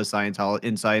family was in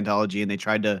Scientology, and they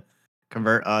tried to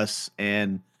convert us,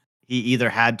 and he either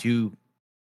had to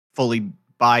fully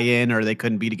buy in or they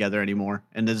couldn't be together anymore.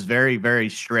 And it's very, very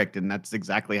strict, and that's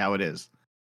exactly how it is.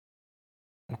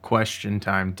 Question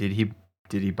time. Did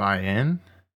he buy in?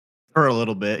 For a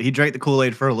little bit. He drank the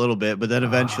Kool-Aid for a little bit, but then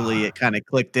eventually it kind of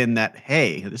clicked in that,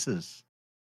 hey, this is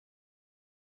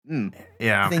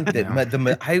Yeah. I think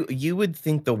that you would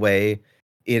think the way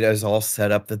it is all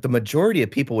set up that the majority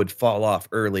of people would fall off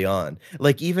early on.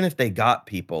 Like even if they got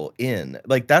people in,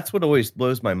 like that's what always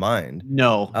blows my mind.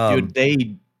 No, dude,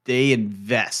 they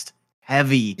invest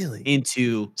heavy Really?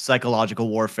 into psychological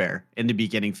warfare in the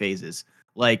beginning phases.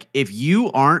 Like if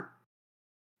you aren't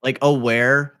like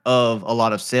aware of a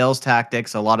lot of sales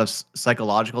tactics, a lot of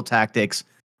psychological tactics,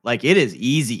 like it is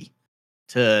easy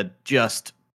to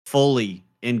just fully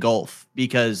engulf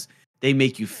because they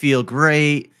make you feel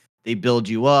great. They build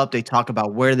you up. They talk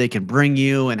about where they can bring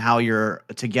you and how you're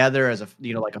together as a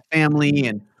like a family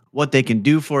and what they can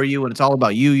do for you. And it's all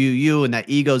about you, and that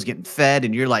ego's getting fed.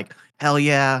 And you're like, hell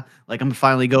yeah, like I'm gonna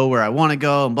finally go where I want to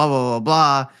go, and blah blah blah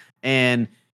blah. And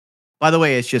by the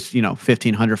way, it's just,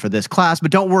 $1,500 for this class,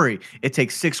 but don't worry. It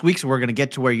takes 6 weeks and we're going to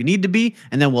get to where you need to be.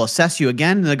 And then we'll assess you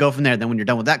again and then go from there. Then when you're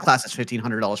done with that class, it's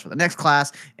 $1,500 for the next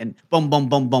class and boom, boom,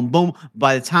 boom, boom, boom.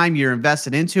 By the time you're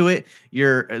invested into it,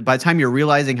 by the time you're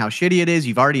realizing how shitty it is,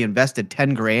 you've already invested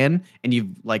 10 grand and you've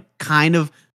like kind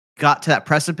of got to that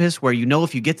precipice where,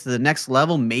 if you get to the next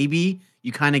level, maybe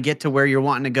you kind of get to where you're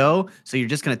wanting to go. So you're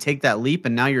just going to take that leap.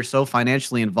 And now you're so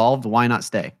financially involved. Why not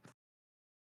stay?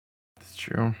 That's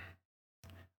true.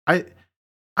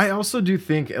 I also do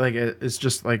think like it's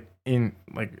just like in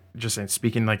like just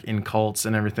speaking like in cults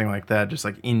and everything like that, just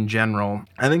like in general,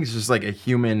 I think it's just like a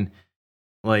human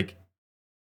like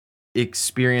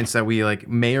experience that we like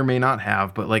may or may not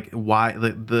have, but like why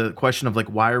the question of like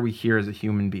why are we here as a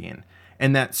human being,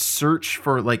 and that search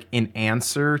for like an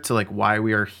answer to like why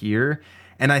we are here.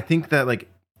 And I think that like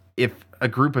if a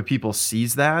group of people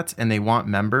sees that and they want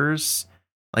members,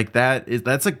 like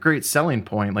that's a great selling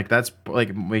point. Like that's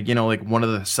like one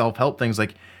of the self-help things,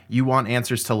 like you want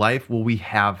answers to life, well we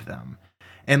have them.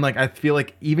 And like I feel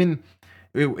like even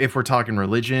if we're talking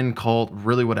religion, cult,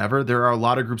 really whatever, there are a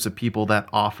lot of groups of people that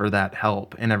offer that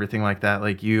help and everything like that.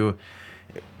 Like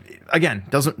again,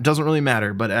 doesn't really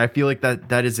matter, but I feel like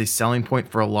that is a selling point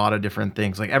for a lot of different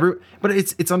things. Like but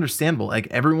it's understandable. Like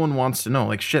everyone wants to know.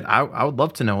 Like shit, I would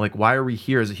love to know. Like why are we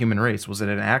here as a human race? Was it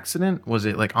an accident? Was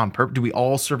it like on purpose? Do we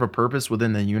all serve a purpose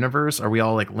within the universe? Are we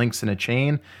all like links in a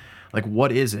chain? Like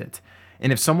what is it?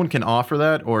 And if someone can offer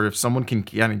that, or if someone can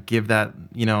kind of give that,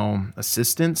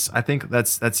 assistance, I think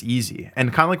that's easy.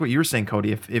 And kind of like what you were saying,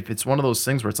 Cody, if it's one of those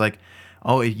things where it's like,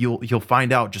 oh, you'll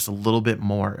find out just a little bit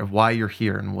more of why you're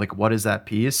here and like what is that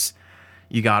piece,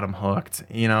 you got them hooked.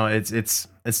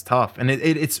 It's tough, and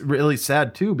it's really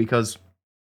sad too, because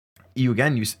you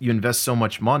invest so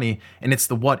much money, and it's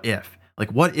the what if.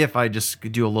 Like what if I just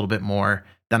could do a little bit more,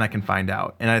 then I can find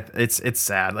out. And it's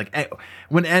sad. Like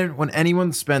when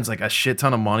anyone spends like a shit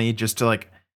ton of money just to like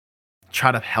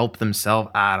try to help themselves,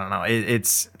 I don't know.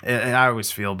 I always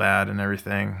feel bad and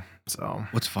everything. So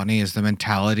what's funny is the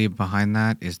mentality behind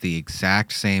that is the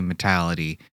exact same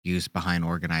mentality used behind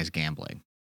organized gambling.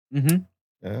 Mm-hmm.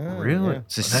 Really? Yeah.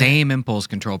 It's the same impulse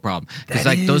control problem. Because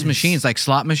That like those is- machines, like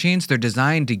slot machines, they're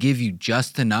designed to give you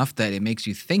just enough that it makes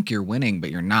you think you're winning,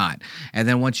 but you're not. And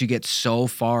then once you get so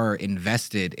far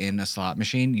invested in a slot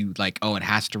machine, you like, oh, it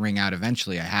has to ring out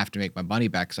eventually. I have to make my money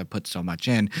back because I put so much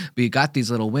in. But you got these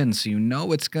little wins, so you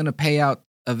know it's gonna pay out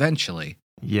eventually.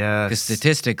 Because Yes.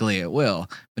 statistically it will.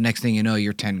 But next thing you know,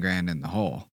 you're 10 grand in the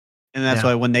hole. And that's Yeah.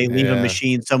 why when they leave a Yeah.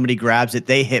 machine, somebody grabs it,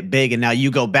 they hit big, and now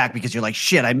you go back because you're like,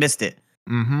 shit, I missed it.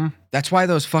 Mm-hmm. That's why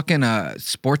those fucking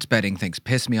sports betting things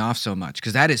piss me off so much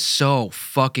because that is so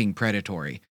fucking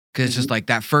predatory. Because it's just like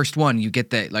that first one, you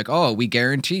get that like, oh, we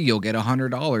guarantee you'll get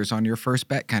 $100 on your first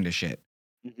bet kind of shit.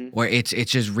 Where it's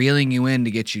just reeling you in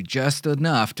to get you just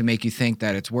enough to make you think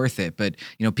that it's worth it. But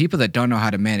you know, people that don't know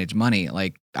how to manage money,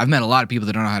 like I've met a lot of people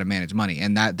that don't know how to manage money,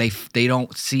 and that they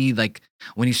don't see like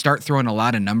when you start throwing a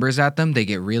lot of numbers at them, they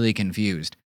get really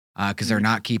confused because they're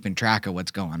not keeping track of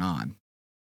what's going on.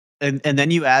 And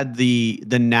then you add the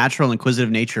natural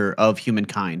inquisitive nature of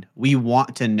humankind. We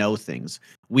want to know things.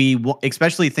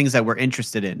 Especially things that we're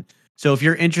interested in. So if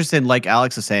you're interested, like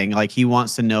Alex is saying, like he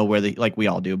wants to know where like we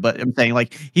all do, but I'm saying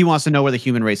like he wants to know where the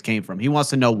human race came from. He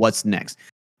wants to know what's next.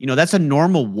 You know, that's a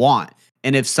normal want.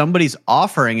 And if somebody's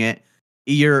offering it,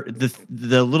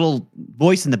 the little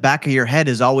voice in the back of your head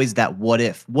is always that what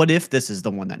if? What if this is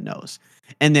the one that knows?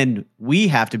 And then we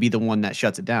have to be the one that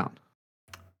shuts it down.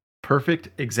 Perfect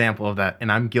example of that,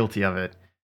 and I'm guilty of it.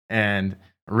 And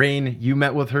Rain, you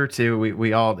met with her too.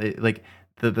 We all like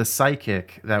the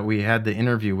psychic that we had the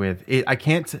interview with. I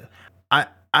can't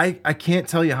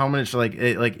tell you how much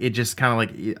it just kind of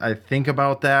like I think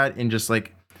about that and just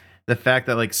like the fact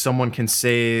that like someone can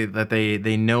say that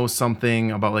they know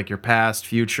something about like your past,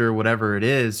 future, whatever it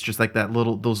is, just like those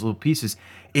little pieces.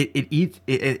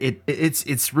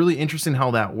 It's really interesting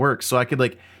how that works. So I could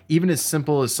like even as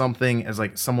simple as something as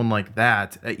like someone like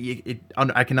that,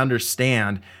 I can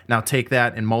understand. Now take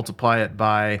that and multiply it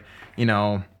by, you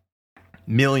know,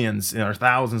 millions or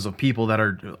thousands of people that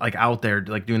are like out there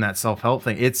like doing that self-help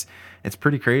thing. It's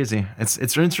pretty crazy.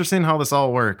 It's interesting how this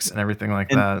all works and everything like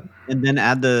that. And then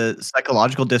add the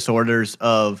psychological disorders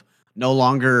of no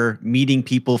longer meeting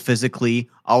people physically,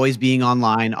 always being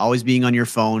online, always being on your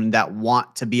phone, that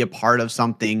want to be a part of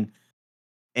something,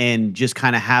 and just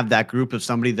kind of have that group of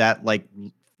somebody that like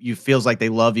you feels like they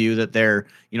love you, that they're,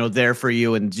 you know, there for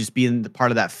you, and just being the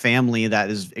part of that family that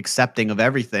is accepting of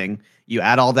everything. You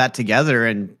add all that together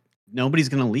and nobody's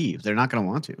going to leave. They're not going to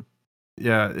want to.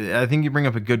 Yeah, I think you bring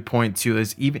up a good point too.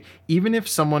 Is even if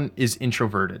someone is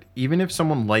introverted, even if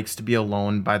someone likes to be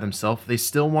alone by themselves, they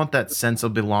still want that sense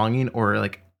of belonging or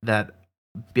like that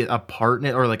bit a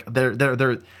partner or like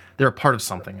they're a part of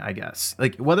something. I guess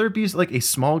like whether it be like a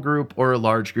small group or a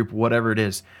large group, whatever it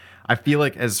is. I feel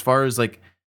like as far as like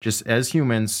just as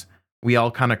humans, we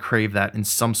all kind of crave that in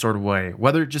some sort of way.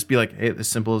 Whether it just be like as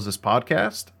simple as this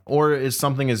podcast or is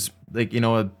something as like, you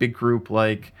know, a big group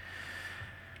like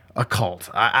a cult.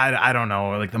 I don't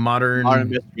know, like the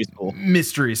modern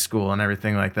mystery school and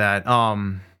everything like that.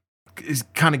 Is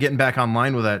kind of getting back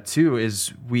online with that too.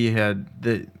 Is we had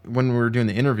when we were doing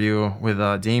the interview with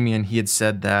Damien, he had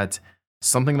said that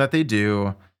something that they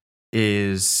do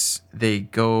is they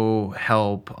go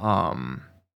help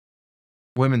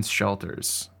women's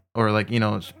shelters or like, you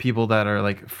know, people that are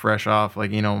like fresh off,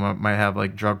 like, you know, might have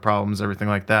like drug problems, everything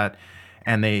like that,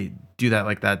 and they do that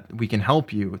like that we can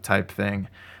help you type thing.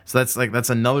 So that's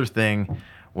another thing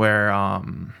where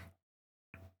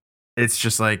it's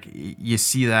just like you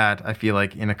see that I feel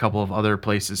like in a couple of other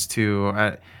places too.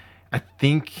 I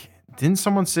think didn't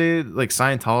someone say like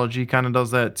Scientology kind of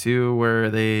does that too, where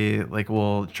they like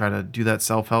will try to do that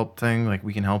self-help thing, like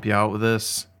we can help you out with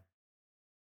this.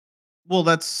 Well,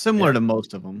 that's similar to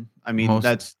most of them. I mean,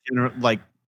 that's like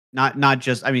not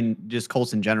just, I mean, just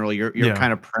cults in general. You're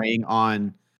kind of preying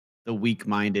on the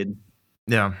weak-minded.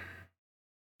 Yeah.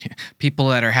 People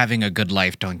that are having a good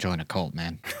life don't join a cult,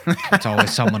 man. It's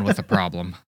always someone with a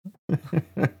problem.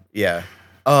 Yeah.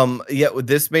 Yeah,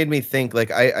 this made me think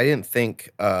like I didn't think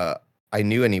I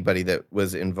knew anybody that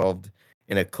was involved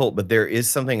in a cult, but there is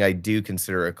something I do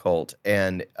consider a cult,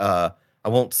 and I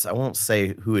won't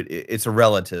say who it's a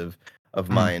relative of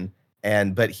mine,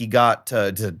 but he got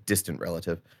it's a distant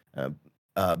relative,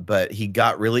 but he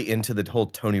got really into the whole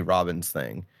Tony Robbins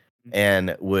thing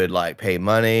and would like pay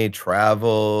money,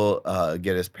 travel,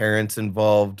 get his parents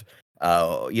involved,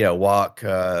 you know, walk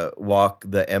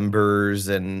the embers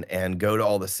and go to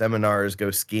all the seminars, go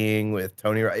skiing with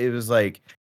Tony. It was like,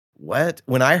 what?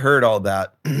 When I heard all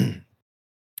that,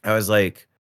 I was like,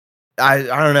 I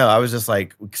don't know. I was just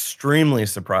like extremely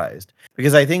surprised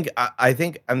because I think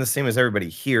I'm the same as everybody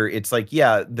here. It's like,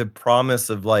 yeah, the promise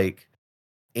of like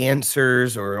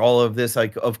answers or all of this,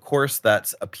 like, of course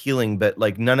that's appealing, but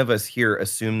like none of us here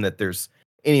assume that there's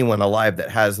anyone alive that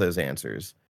has those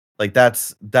answers. Like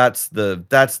that's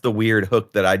the weird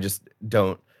hook that I just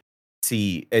don't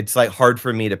see. It's like hard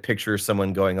for me to picture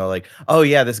someone going, oh, like, oh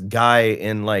yeah, this guy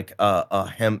in like a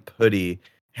hemp hoodie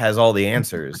has all the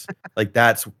answers. Like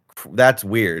that's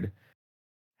weird.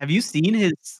 Have you seen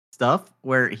his stuff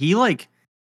where he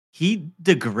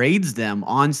degrades them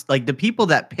like the people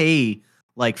that pay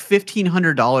like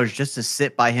 $1,500 just to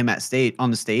sit by him on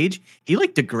the stage? He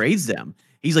like degrades them.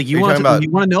 He's like, Are you talking about you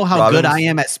want to know how good I Robbins?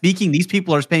 am at speaking? These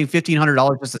people are paying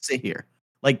 $1,500 just to sit here.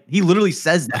 Like he literally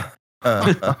says that.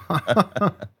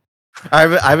 I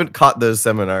haven't caught those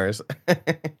seminars.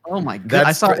 Oh my god!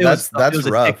 I saw it was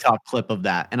a rough. TikTok clip of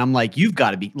that, and I'm like, you've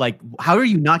got to be like, how are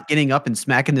you not getting up and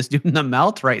smacking this dude in the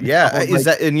mouth right now? Yeah, Like, is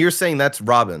that? And you're saying that's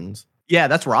Robbins? yeah,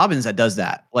 that's Robbins that does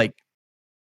that. Like,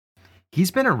 He's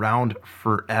been around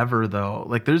forever though.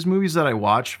 Like there's movies that I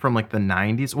watched from like the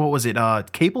 90s. What was it?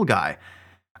 Cable Guy.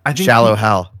 I think Shallow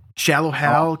Hal. Shallow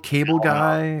Hal, Cable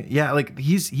Guy. Yeah, like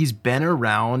he's been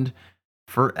around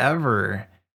forever.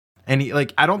 And he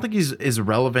like I don't think he's is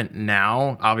relevant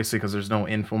now, obviously because there's no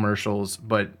infomercials,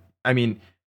 but I mean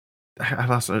I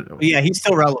lost yeah, he's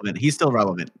still relevant. He's still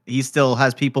relevant. He still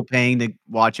has people paying to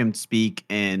watch him speak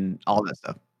and all that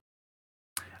stuff.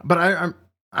 But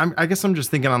I guess I'm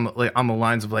just thinking on the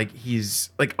lines of like he's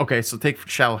like, okay, so take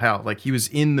Shallow Hal, like he was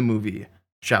in the movie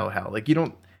Shallow Hal. Like you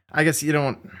don't I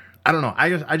don't know.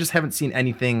 I just haven't seen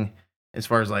anything as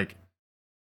far as like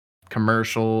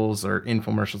commercials or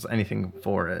infomercials, anything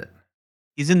for it.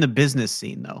 He's in the business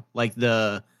scene though, like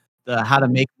the how to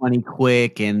make money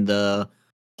quick and the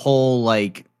whole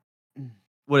like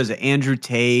what is it, Andrew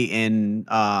Tate and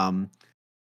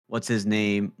what's his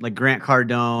name, like Grant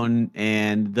Cardone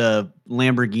and the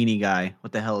Lamborghini guy.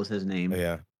 What the hell is his name? Oh,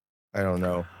 yeah, I don't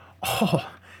know. Oh,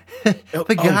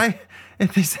 the guy.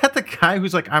 Is that the guy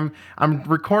who's like, I'm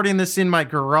recording this in my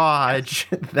garage?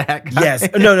 That guy. Yes.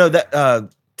 No. That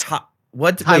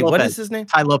what is his name?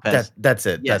 Ty Lopez. That's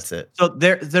it. Yes. That's it. So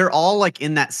they're all like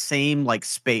in that same like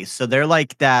space. So they're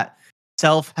like that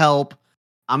self-help.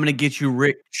 I'm gonna get you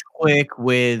rich quick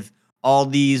with all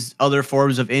these other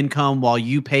forms of income while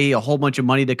you pay a whole bunch of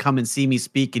money to come and see me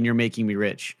speak and you're making me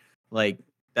rich. Like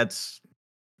that's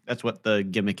what the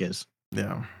gimmick is.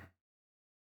 Yeah.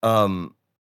 Damn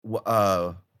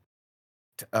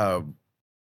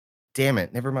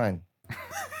it. Never mind.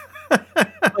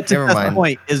 But Never mind. The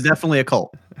point is definitely a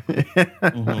cult.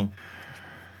 Mm-hmm.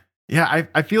 Yeah,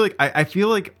 I feel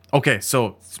like okay,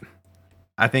 so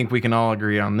I think we can all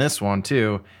agree on this one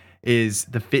too, is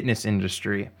the fitness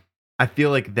industry. I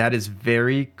feel like that is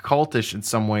very cultish in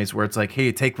some ways where it's like,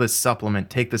 hey, take this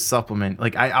supplement.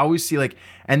 Like I always see like,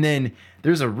 and then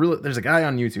there's a guy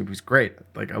on YouTube who's great.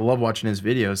 Like I love watching his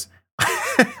videos.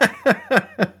 I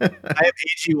have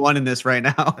AG1 in this right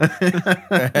now.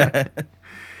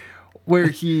 Where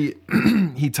he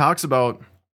talks about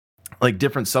like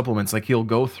different supplements. Like he'll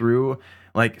go through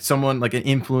like someone like an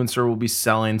influencer will be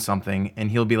selling something and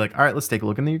he'll be like, all right, let's take a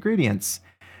look at the ingredients.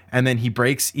 And then he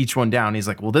breaks each one down. He's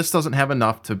like, well, this doesn't have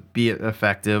enough to be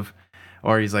effective.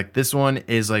 Or he's like, this one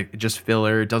is like just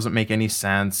filler. It doesn't make any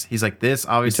sense. He's like, this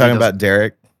obviously. You're talking about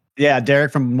Derek? Yeah,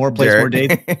 Derek from More Plates, More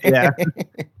Dates. Yeah.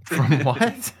 From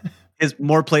what? His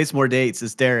More Plates, More Dates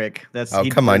is Derek. That's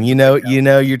come on. You know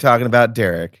you're talking about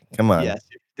Derek. Come on. Yes,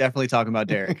 definitely talking about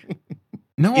Derek.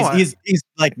 No, he's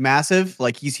like massive,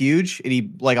 like he's huge, and he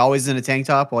like always in a tank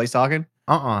top while he's talking.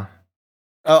 Oh,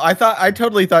 I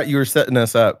totally thought you were setting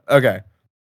us up. Okay.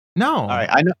 No. All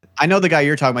right, I know the guy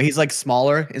you're talking about. He's like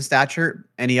smaller in stature,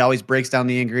 and he always breaks down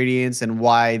the ingredients and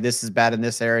why this is bad in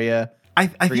this area. I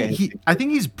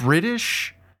think he's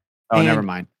British. Oh, never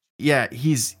mind. Yeah,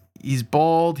 he's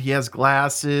bald. He has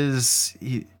glasses.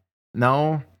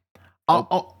 No.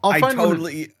 I'll find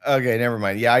totally. Okay, never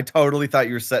mind. Yeah, I totally thought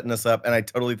you were setting us up, and I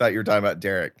totally thought you were talking about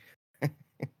Derek.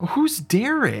 Who's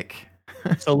Derek?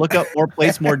 So look up More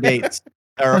Plates, More Dates.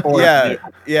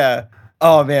 Yeah.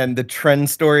 Oh man, the trend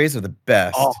stories are the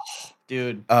best. Oh,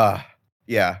 dude.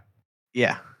 Yeah.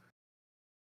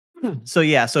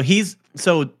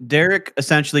 So Derek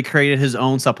essentially created his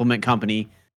own supplement company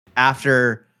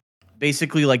after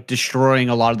basically like destroying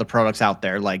a lot of the products out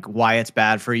there, like why it's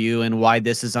bad for you and why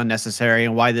this is unnecessary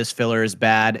and why this filler is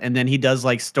bad. And then he does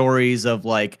like stories of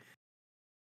like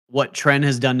what Trend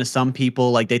has done to some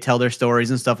people, like they tell their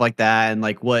stories and stuff like that, and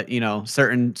like what,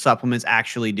 certain supplements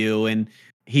actually do. And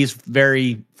he's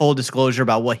very full disclosure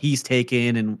about what he's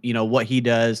taken and, what he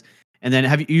does. And then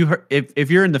have you heard,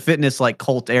 if you're in the fitness like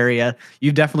cult area,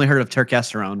 you've definitely heard of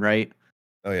turkesterone, right?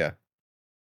 Oh yeah.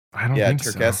 I don't Yeah, think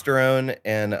so. testosterone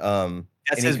and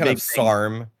That's any his kind of big thing.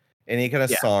 SARM, any kind of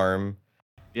Yeah. SARM,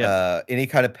 Yeah. any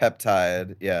kind of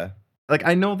peptide. Yeah. Like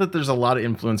I know that there's a lot of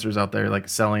influencers out there like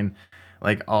selling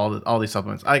like all these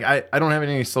supplements. I don't have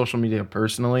any social media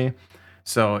personally,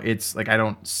 so it's like I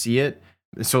don't see it.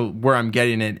 So where I'm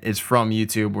getting it is from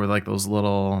YouTube, where like those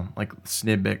little like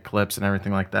snippet clips and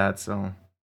everything like that. So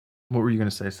what were you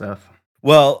gonna say, Seth?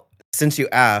 Well, since you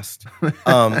asked,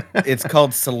 it's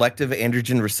called selective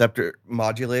androgen receptor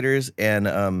modulators,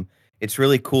 and it's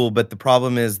really cool. But the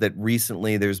problem is that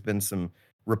recently there's been some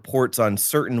reports on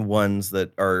certain ones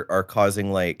that are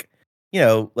causing like,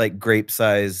 like grape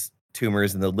size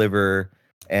tumors in the liver,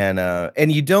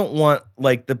 and you don't want,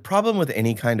 like, the problem with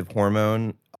any kind of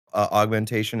hormone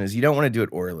augmentation is you don't want to do it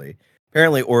orally.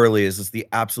 Apparently, orally is just the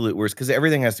absolute worst because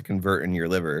everything has to convert in your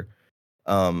liver.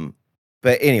 Um,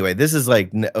 but anyway, this is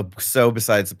like so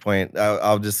besides the point.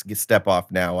 I'll just step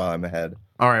off now while I'm ahead.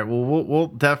 All right, well we'll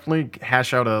definitely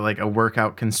hash out a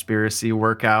workout conspiracy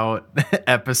workout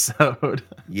episode.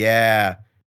 Yeah.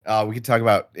 We could talk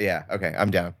about, yeah. Okay, I'm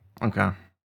down. Okay. All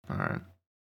right.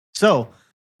 So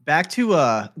back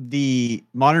to the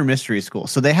modern mystery school.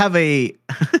 So they have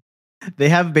they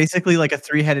have basically like a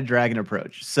three-headed dragon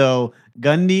approach. So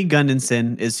Gundy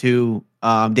Gunnarsson is who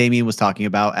Damien was talking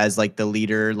about as like the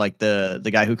leader, like the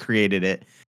guy who created it.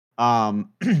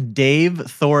 Dave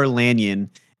Thor Lanyon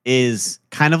is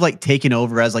kind of like taken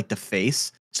over as like the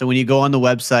face. So when you go on the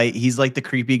website, he's like the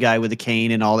creepy guy with the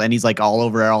cane and all, and he's like all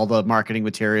over all the marketing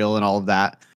material and all of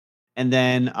that. And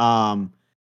then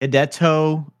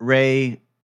Hideto Ray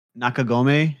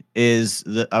Nakagome is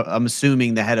I'm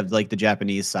assuming the head of like the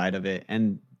Japanese side of it.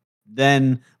 And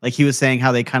then like he was saying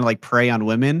how they kind of like prey on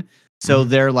women. So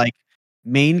their like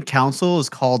main council is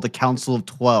called the Council of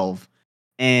 12,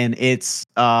 and it's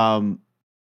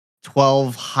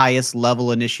 12 highest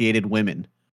level initiated women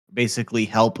basically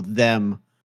help them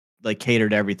like cater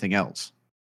to everything else.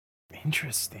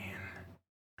 Interesting.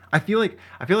 I feel like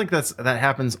that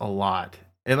happens a lot.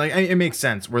 And like it makes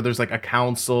sense where there's like a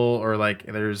council or like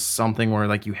there's something where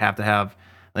like you have to have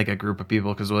like a group of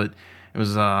people because what it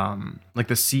was like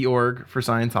the Sea Org for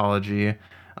Scientology.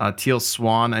 Teal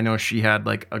Swan, I know she had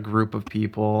like a group of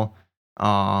people.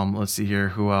 Let's see here,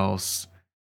 who else?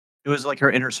 It was like her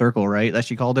inner circle, right? That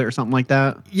she called it or something like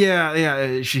that.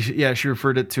 She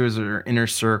referred it to as her inner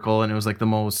circle, and it was like the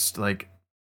most like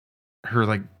her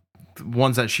like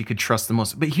ones that she could trust the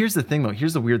most. But here's the thing though.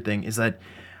 Here's the weird thing is that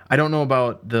I don't know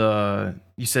about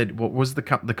you said what was the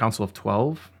Council of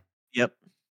 12? Yep.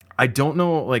 I don't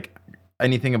know like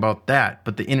anything about that,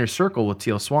 but the inner circle with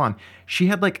Teal Swan, she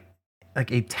had like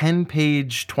a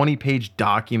 10-page, 20-page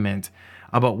document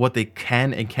about what they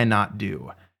can and cannot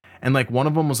do. And like one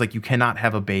of them was like you cannot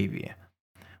have a baby.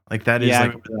 Like that is Yeah, I like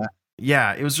remember that.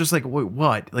 yeah, it was just like wait,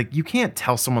 what? Like you can't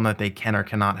tell someone that they can or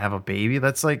cannot have a baby.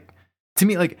 That's like to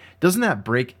me like doesn't that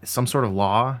break some sort of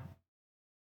law?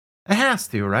 It has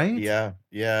to, right?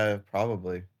 Yeah,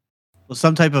 probably. Well,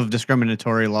 some type of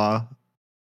discriminatory law.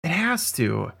 It has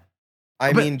to.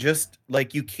 I But- mean, just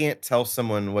like you can't tell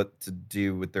someone what to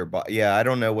do with their body. Yeah, I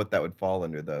don't know what that would fall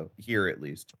under though. Here at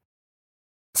least.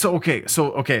 So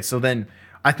then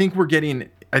I think we're getting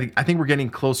we're getting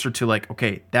closer to like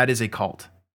okay, that is a cult.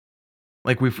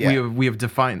 Like we have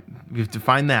defined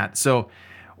that. So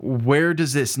where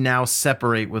does this now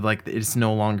separate with like it's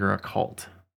no longer a cult?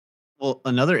 Well,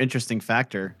 another interesting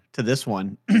factor to this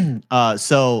one.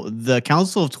 So the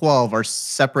Council of 12 are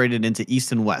separated into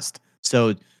East and West.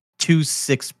 So 2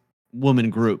 6-woman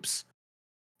groups.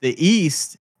 The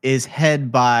East is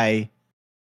head by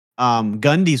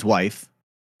Gundy's wife,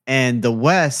 and the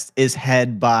West is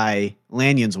head by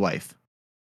Lanyon's wife.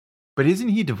 But isn't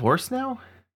he divorced now?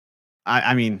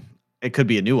 I mean, it could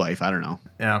be a new wife. I don't know.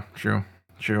 Yeah, true.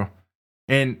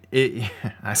 And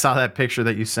I saw that picture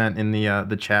that you sent in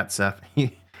the chat, Seth.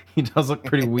 He does look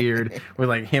pretty weird with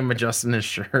like him adjusting his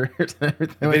shirt and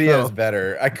everything. The like video's that.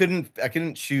 better. I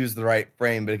couldn't choose the right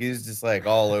frame, but he's just like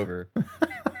all over.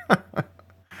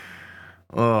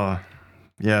 Oh,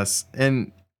 yes.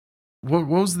 And what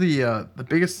was the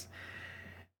biggest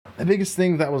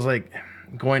thing that was like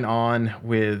going on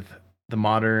with the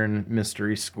modern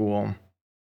mystery school?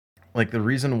 Like the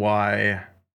reason why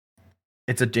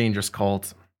it's a dangerous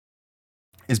cult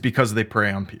is because they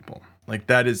prey on people. Like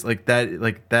that is like but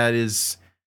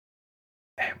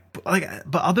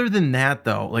other than that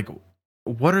though, like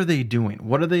what are they doing?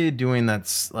 What are they doing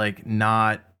that's like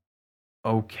not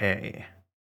okay?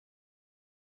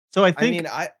 So I think.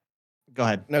 Go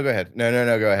ahead. No, go ahead.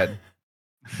 No, go ahead.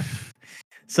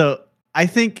 So I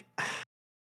think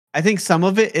some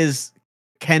of it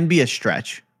can be a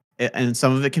stretch. and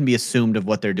some of it can be assumed of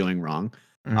what they're doing wrong.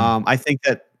 Mhm. I think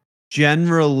that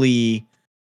generally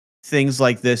things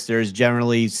like this, there's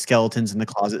generally skeletons in the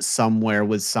closet somewhere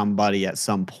with somebody at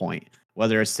some point,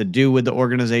 whether it's to do with the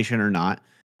organization or not.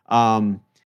 Um,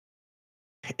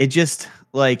 it just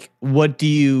like, what do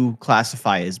you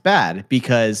classify as bad?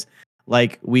 Because,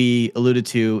 like we alluded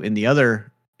to in the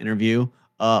other interview,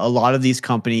 a lot of these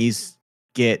companies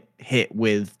get hit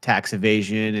with tax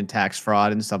evasion and tax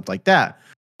fraud and stuff like that.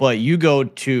 But you go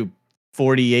to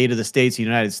 48 of the states, of the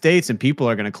United States, and people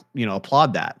are going to,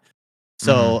 applaud that. Mhm.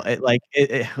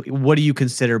 So, what do you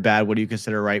consider bad? What do you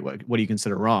consider right? What do you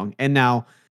consider wrong? And now,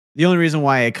 the only reason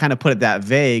why I kind of put it that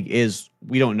vague is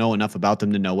we don't know enough about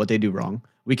them to know what they do wrong.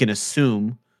 We can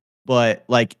assume, but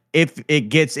like if it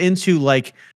gets into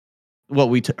like what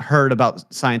we heard about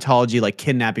Scientology, like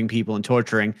kidnapping people and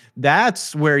torturing,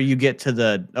 that's where you get to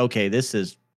the okay, this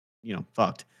is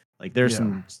fucked. Like there's Yeah.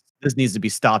 some this needs to be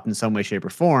stopped in some way, shape, or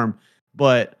form.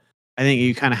 But I think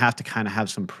you kind of have to have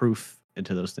some proof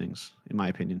into those things, in my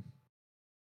opinion.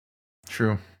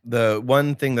 True. The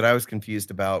one thing that I was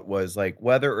confused about was like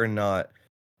whether or not,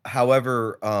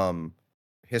 however,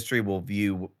 history will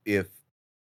view if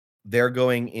they're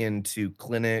going into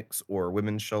clinics or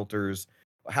women's shelters,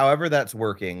 however that's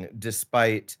working,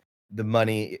 despite the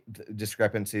money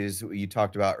discrepancies you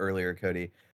talked about earlier,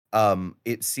 Cody.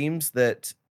 It seems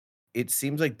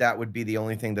like that would be the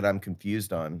only thing that I'm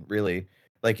confused on, really.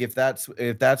 Like if that's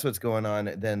what's going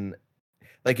on, then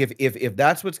like if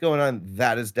that's what's going on,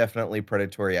 that is definitely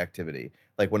predatory activity.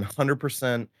 Like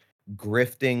 100%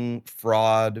 grifting,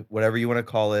 fraud, whatever you want to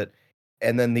call it.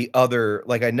 And then the other,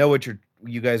 like I know what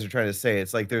you guys are trying to say.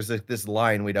 It's like there's this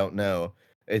line we don't know.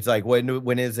 It's like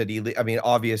when is it illegal? I mean,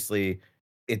 obviously,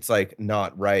 it's like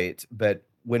not right. But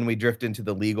when we drift into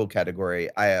the legal category,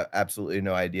 I have absolutely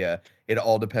no idea. It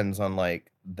all depends on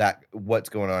like that what's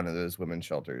going on in those women's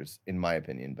shelters, in my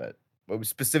opinion. But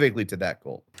specifically to that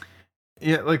cult.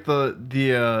 Yeah, like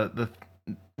the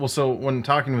well, so when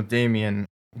talking with Damien,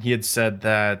 he had said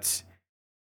that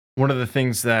one of the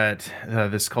things that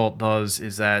this cult does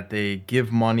is that they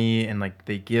give money and like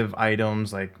they give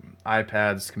items like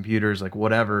iPads, computers, like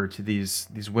whatever to these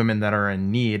women that are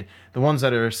in need, the ones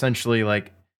that are essentially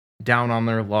like down on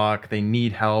their luck, they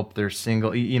need help, they're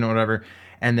single, whatever,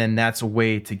 and then that's a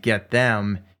way to get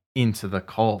them into the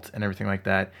cult and everything like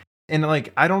that. And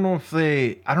like I don't know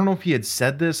if he had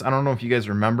said this. I don't know if you guys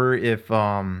remember if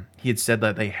he had said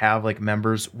that they have like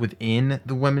members within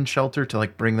the women's shelter to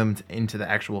like bring them into the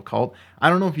actual cult. I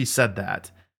don't know if he said that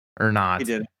or He not.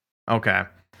 did. Okay.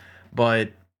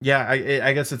 But yeah,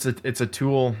 I guess it's a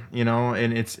tool,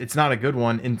 and it's not a good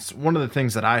one. And one of the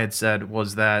things that I had said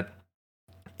was that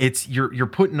it's you're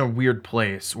put in a weird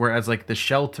place, whereas like the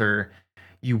shelter,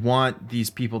 you want these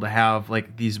people to have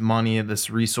like these money, this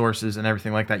resources and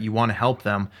everything like that. You want to help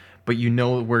them, but you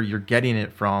know where you're getting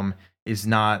it from is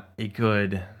not a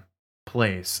good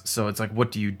place. So it's like,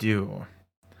 what do you do?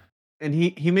 And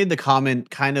he made the comment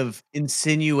kind of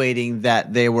insinuating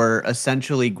that they were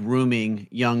essentially grooming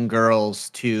young girls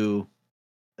to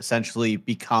essentially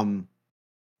become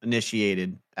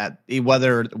initiated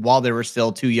whether while they were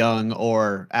still too young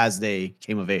or as they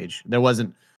came of age. There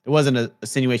wasn't a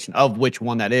insinuation of which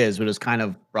one that is, but it was kind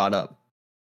of brought up.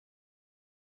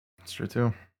 It's true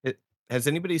too. Has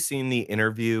anybody seen the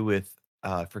interview with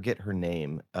I forget her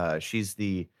name? She's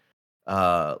the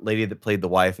lady that played the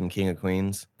wife in King of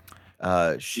Queens.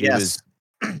 She Yes. was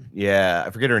yeah, I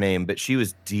forget her name, but she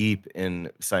was deep in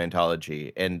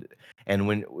Scientology, and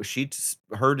when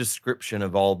her description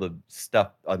of all the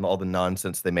stuff, all the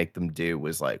nonsense they make them do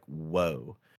was like,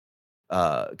 whoa.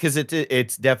 Because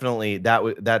it's definitely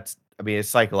that's I mean it's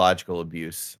psychological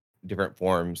abuse, different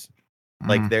forms.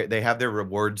 Like Mhm. they have their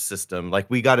reward system, like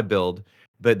we got to build,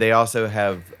 but they also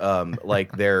have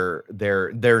like their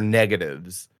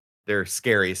negatives, their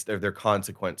scariest, their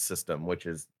consequence system, which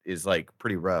is like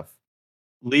pretty rough.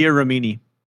 Leah Ramini.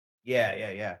 Yeah,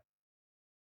 yeah, yeah.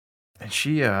 And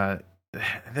she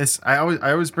this I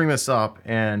always bring this up,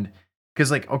 and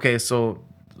because like okay, so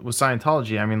with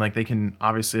Scientology, I mean like they can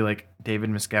obviously like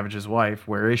David Miscavige's wife,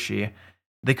 where is she?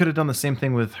 They could have done the same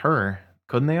thing with her,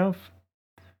 couldn't they have?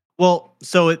 Well,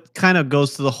 so it kind of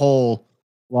goes to the whole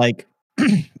like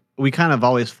we kind of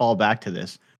always fall back to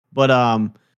this, but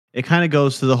it kind of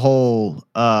goes to the whole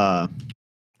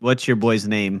what's your boy's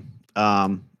name?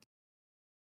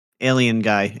 Alien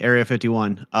guy, Area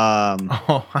 51.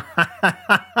 Oh,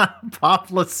 Pop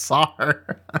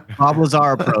Lazar. Bob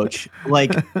Lazar approach.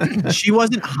 Like she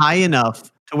wasn't high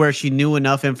enough to where she knew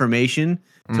enough information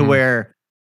to Mhm. where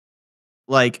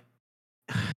like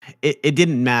it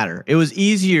didn't matter. It was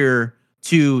easier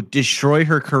to destroy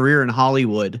her career in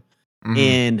Hollywood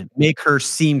and make her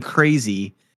seem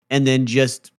crazy, and then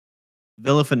just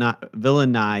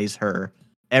villainize her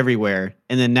everywhere.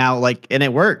 And then now, like, and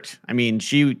it worked. I mean,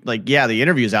 she, like, yeah, the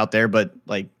interview's out there, but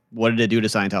like, what did it do to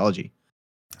Scientology?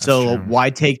 So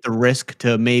why take the risk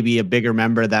to maybe a bigger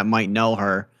member that might know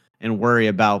her and worry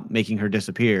about making her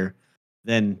disappear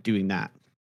than doing that?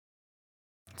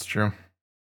 It's true.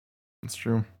 It's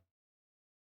true.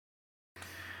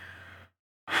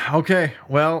 Okay,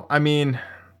 well, I mean,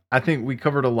 I think we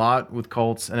covered a lot with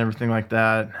cults and everything like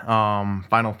that.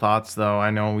 Final thoughts, though.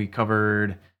 I know we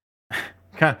covered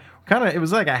kind of. It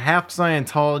was like a half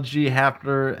Scientology,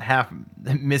 half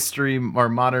mystery or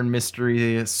modern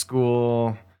mystery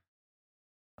school.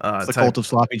 It's the cult of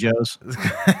Sloppy Joes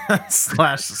 /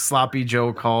 Sloppy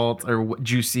Joe cult or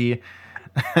Juicy.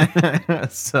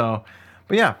 So,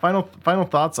 but yeah, final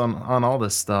thoughts on all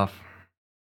this stuff.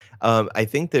 I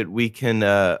think that we can.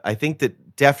 I think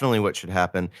that definitely what should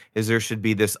happen is there should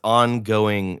be this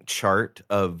ongoing chart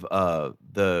of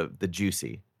the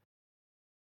juicy.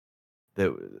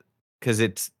 Because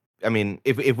it's. I mean,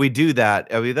 if we do that,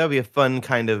 I mean, that'd be a fun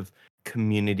kind of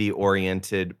community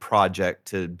oriented project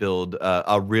to build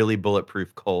a really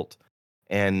bulletproof cult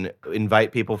and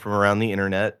invite people from around the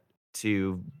internet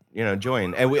to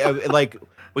join. And we like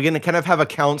we're gonna kind of have a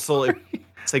council.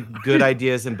 It's like good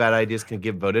ideas and bad ideas can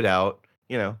get voted out.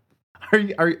 Are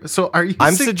you?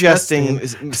 I'm suggesting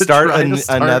start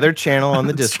another channel on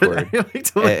the Discord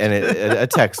and a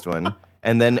text one,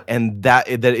 and that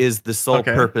is the sole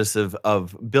purpose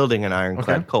of building an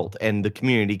ironclad cult, and the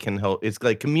community can help. It's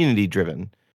like community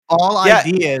driven. All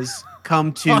ideas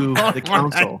come to the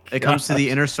council. It comes to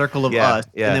the inner circle of us,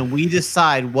 and then we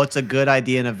decide what's a good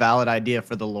idea and a valid idea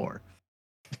for the lore.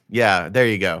 Yeah, there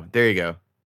you go.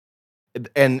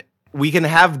 And we can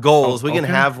have goals. We can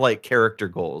have like character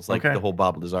goals, like the whole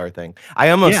Bob Lazar thing. I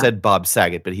almost said Bob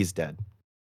Saget, but he's dead.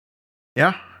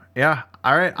 Yeah.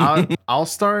 All right. I'll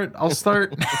start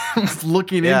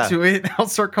looking into it. I'll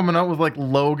start coming up with like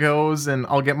logos, and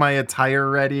I'll get my attire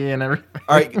ready and everything.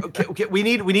 All right. Okay. We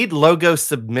need logo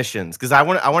submissions because I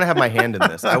want to have my hand in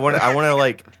this. I want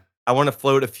to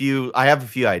float a few. I have a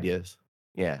few ideas.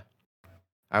 Yeah.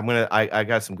 I'm gonna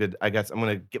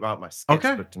get out my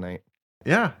sketchbook tonight.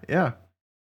 Yeah.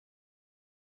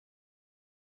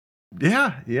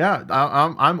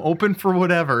 I'm open for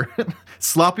whatever.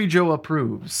 Sloppy Joe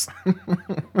approves.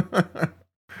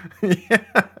 Yeah.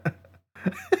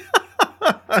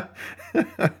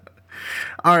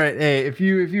 All right. Hey, if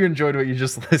you enjoyed what you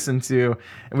just listened to,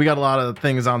 and we got a lot of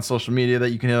things on social media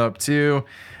that you can hit up too.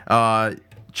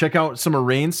 Check out some of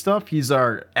Rain's stuff. He's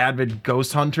our avid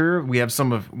ghost hunter. We have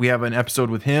an episode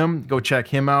with him. Go check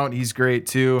him out. He's great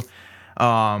too.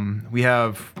 We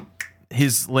have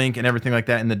his link and everything like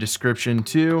that in the description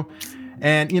too.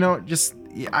 And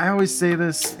I always say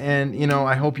this, and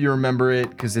I hope you remember it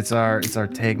because it's our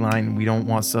tagline. We don't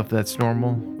want stuff that's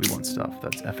normal. We want stuff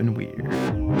that's effing weird.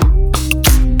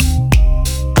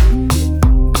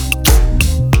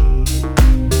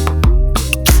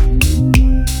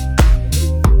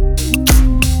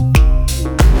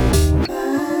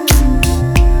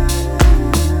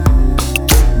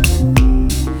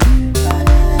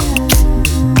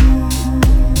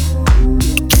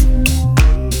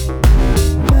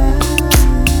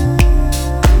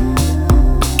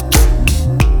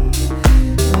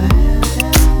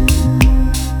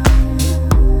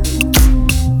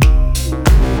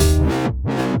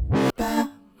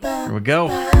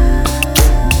 Go.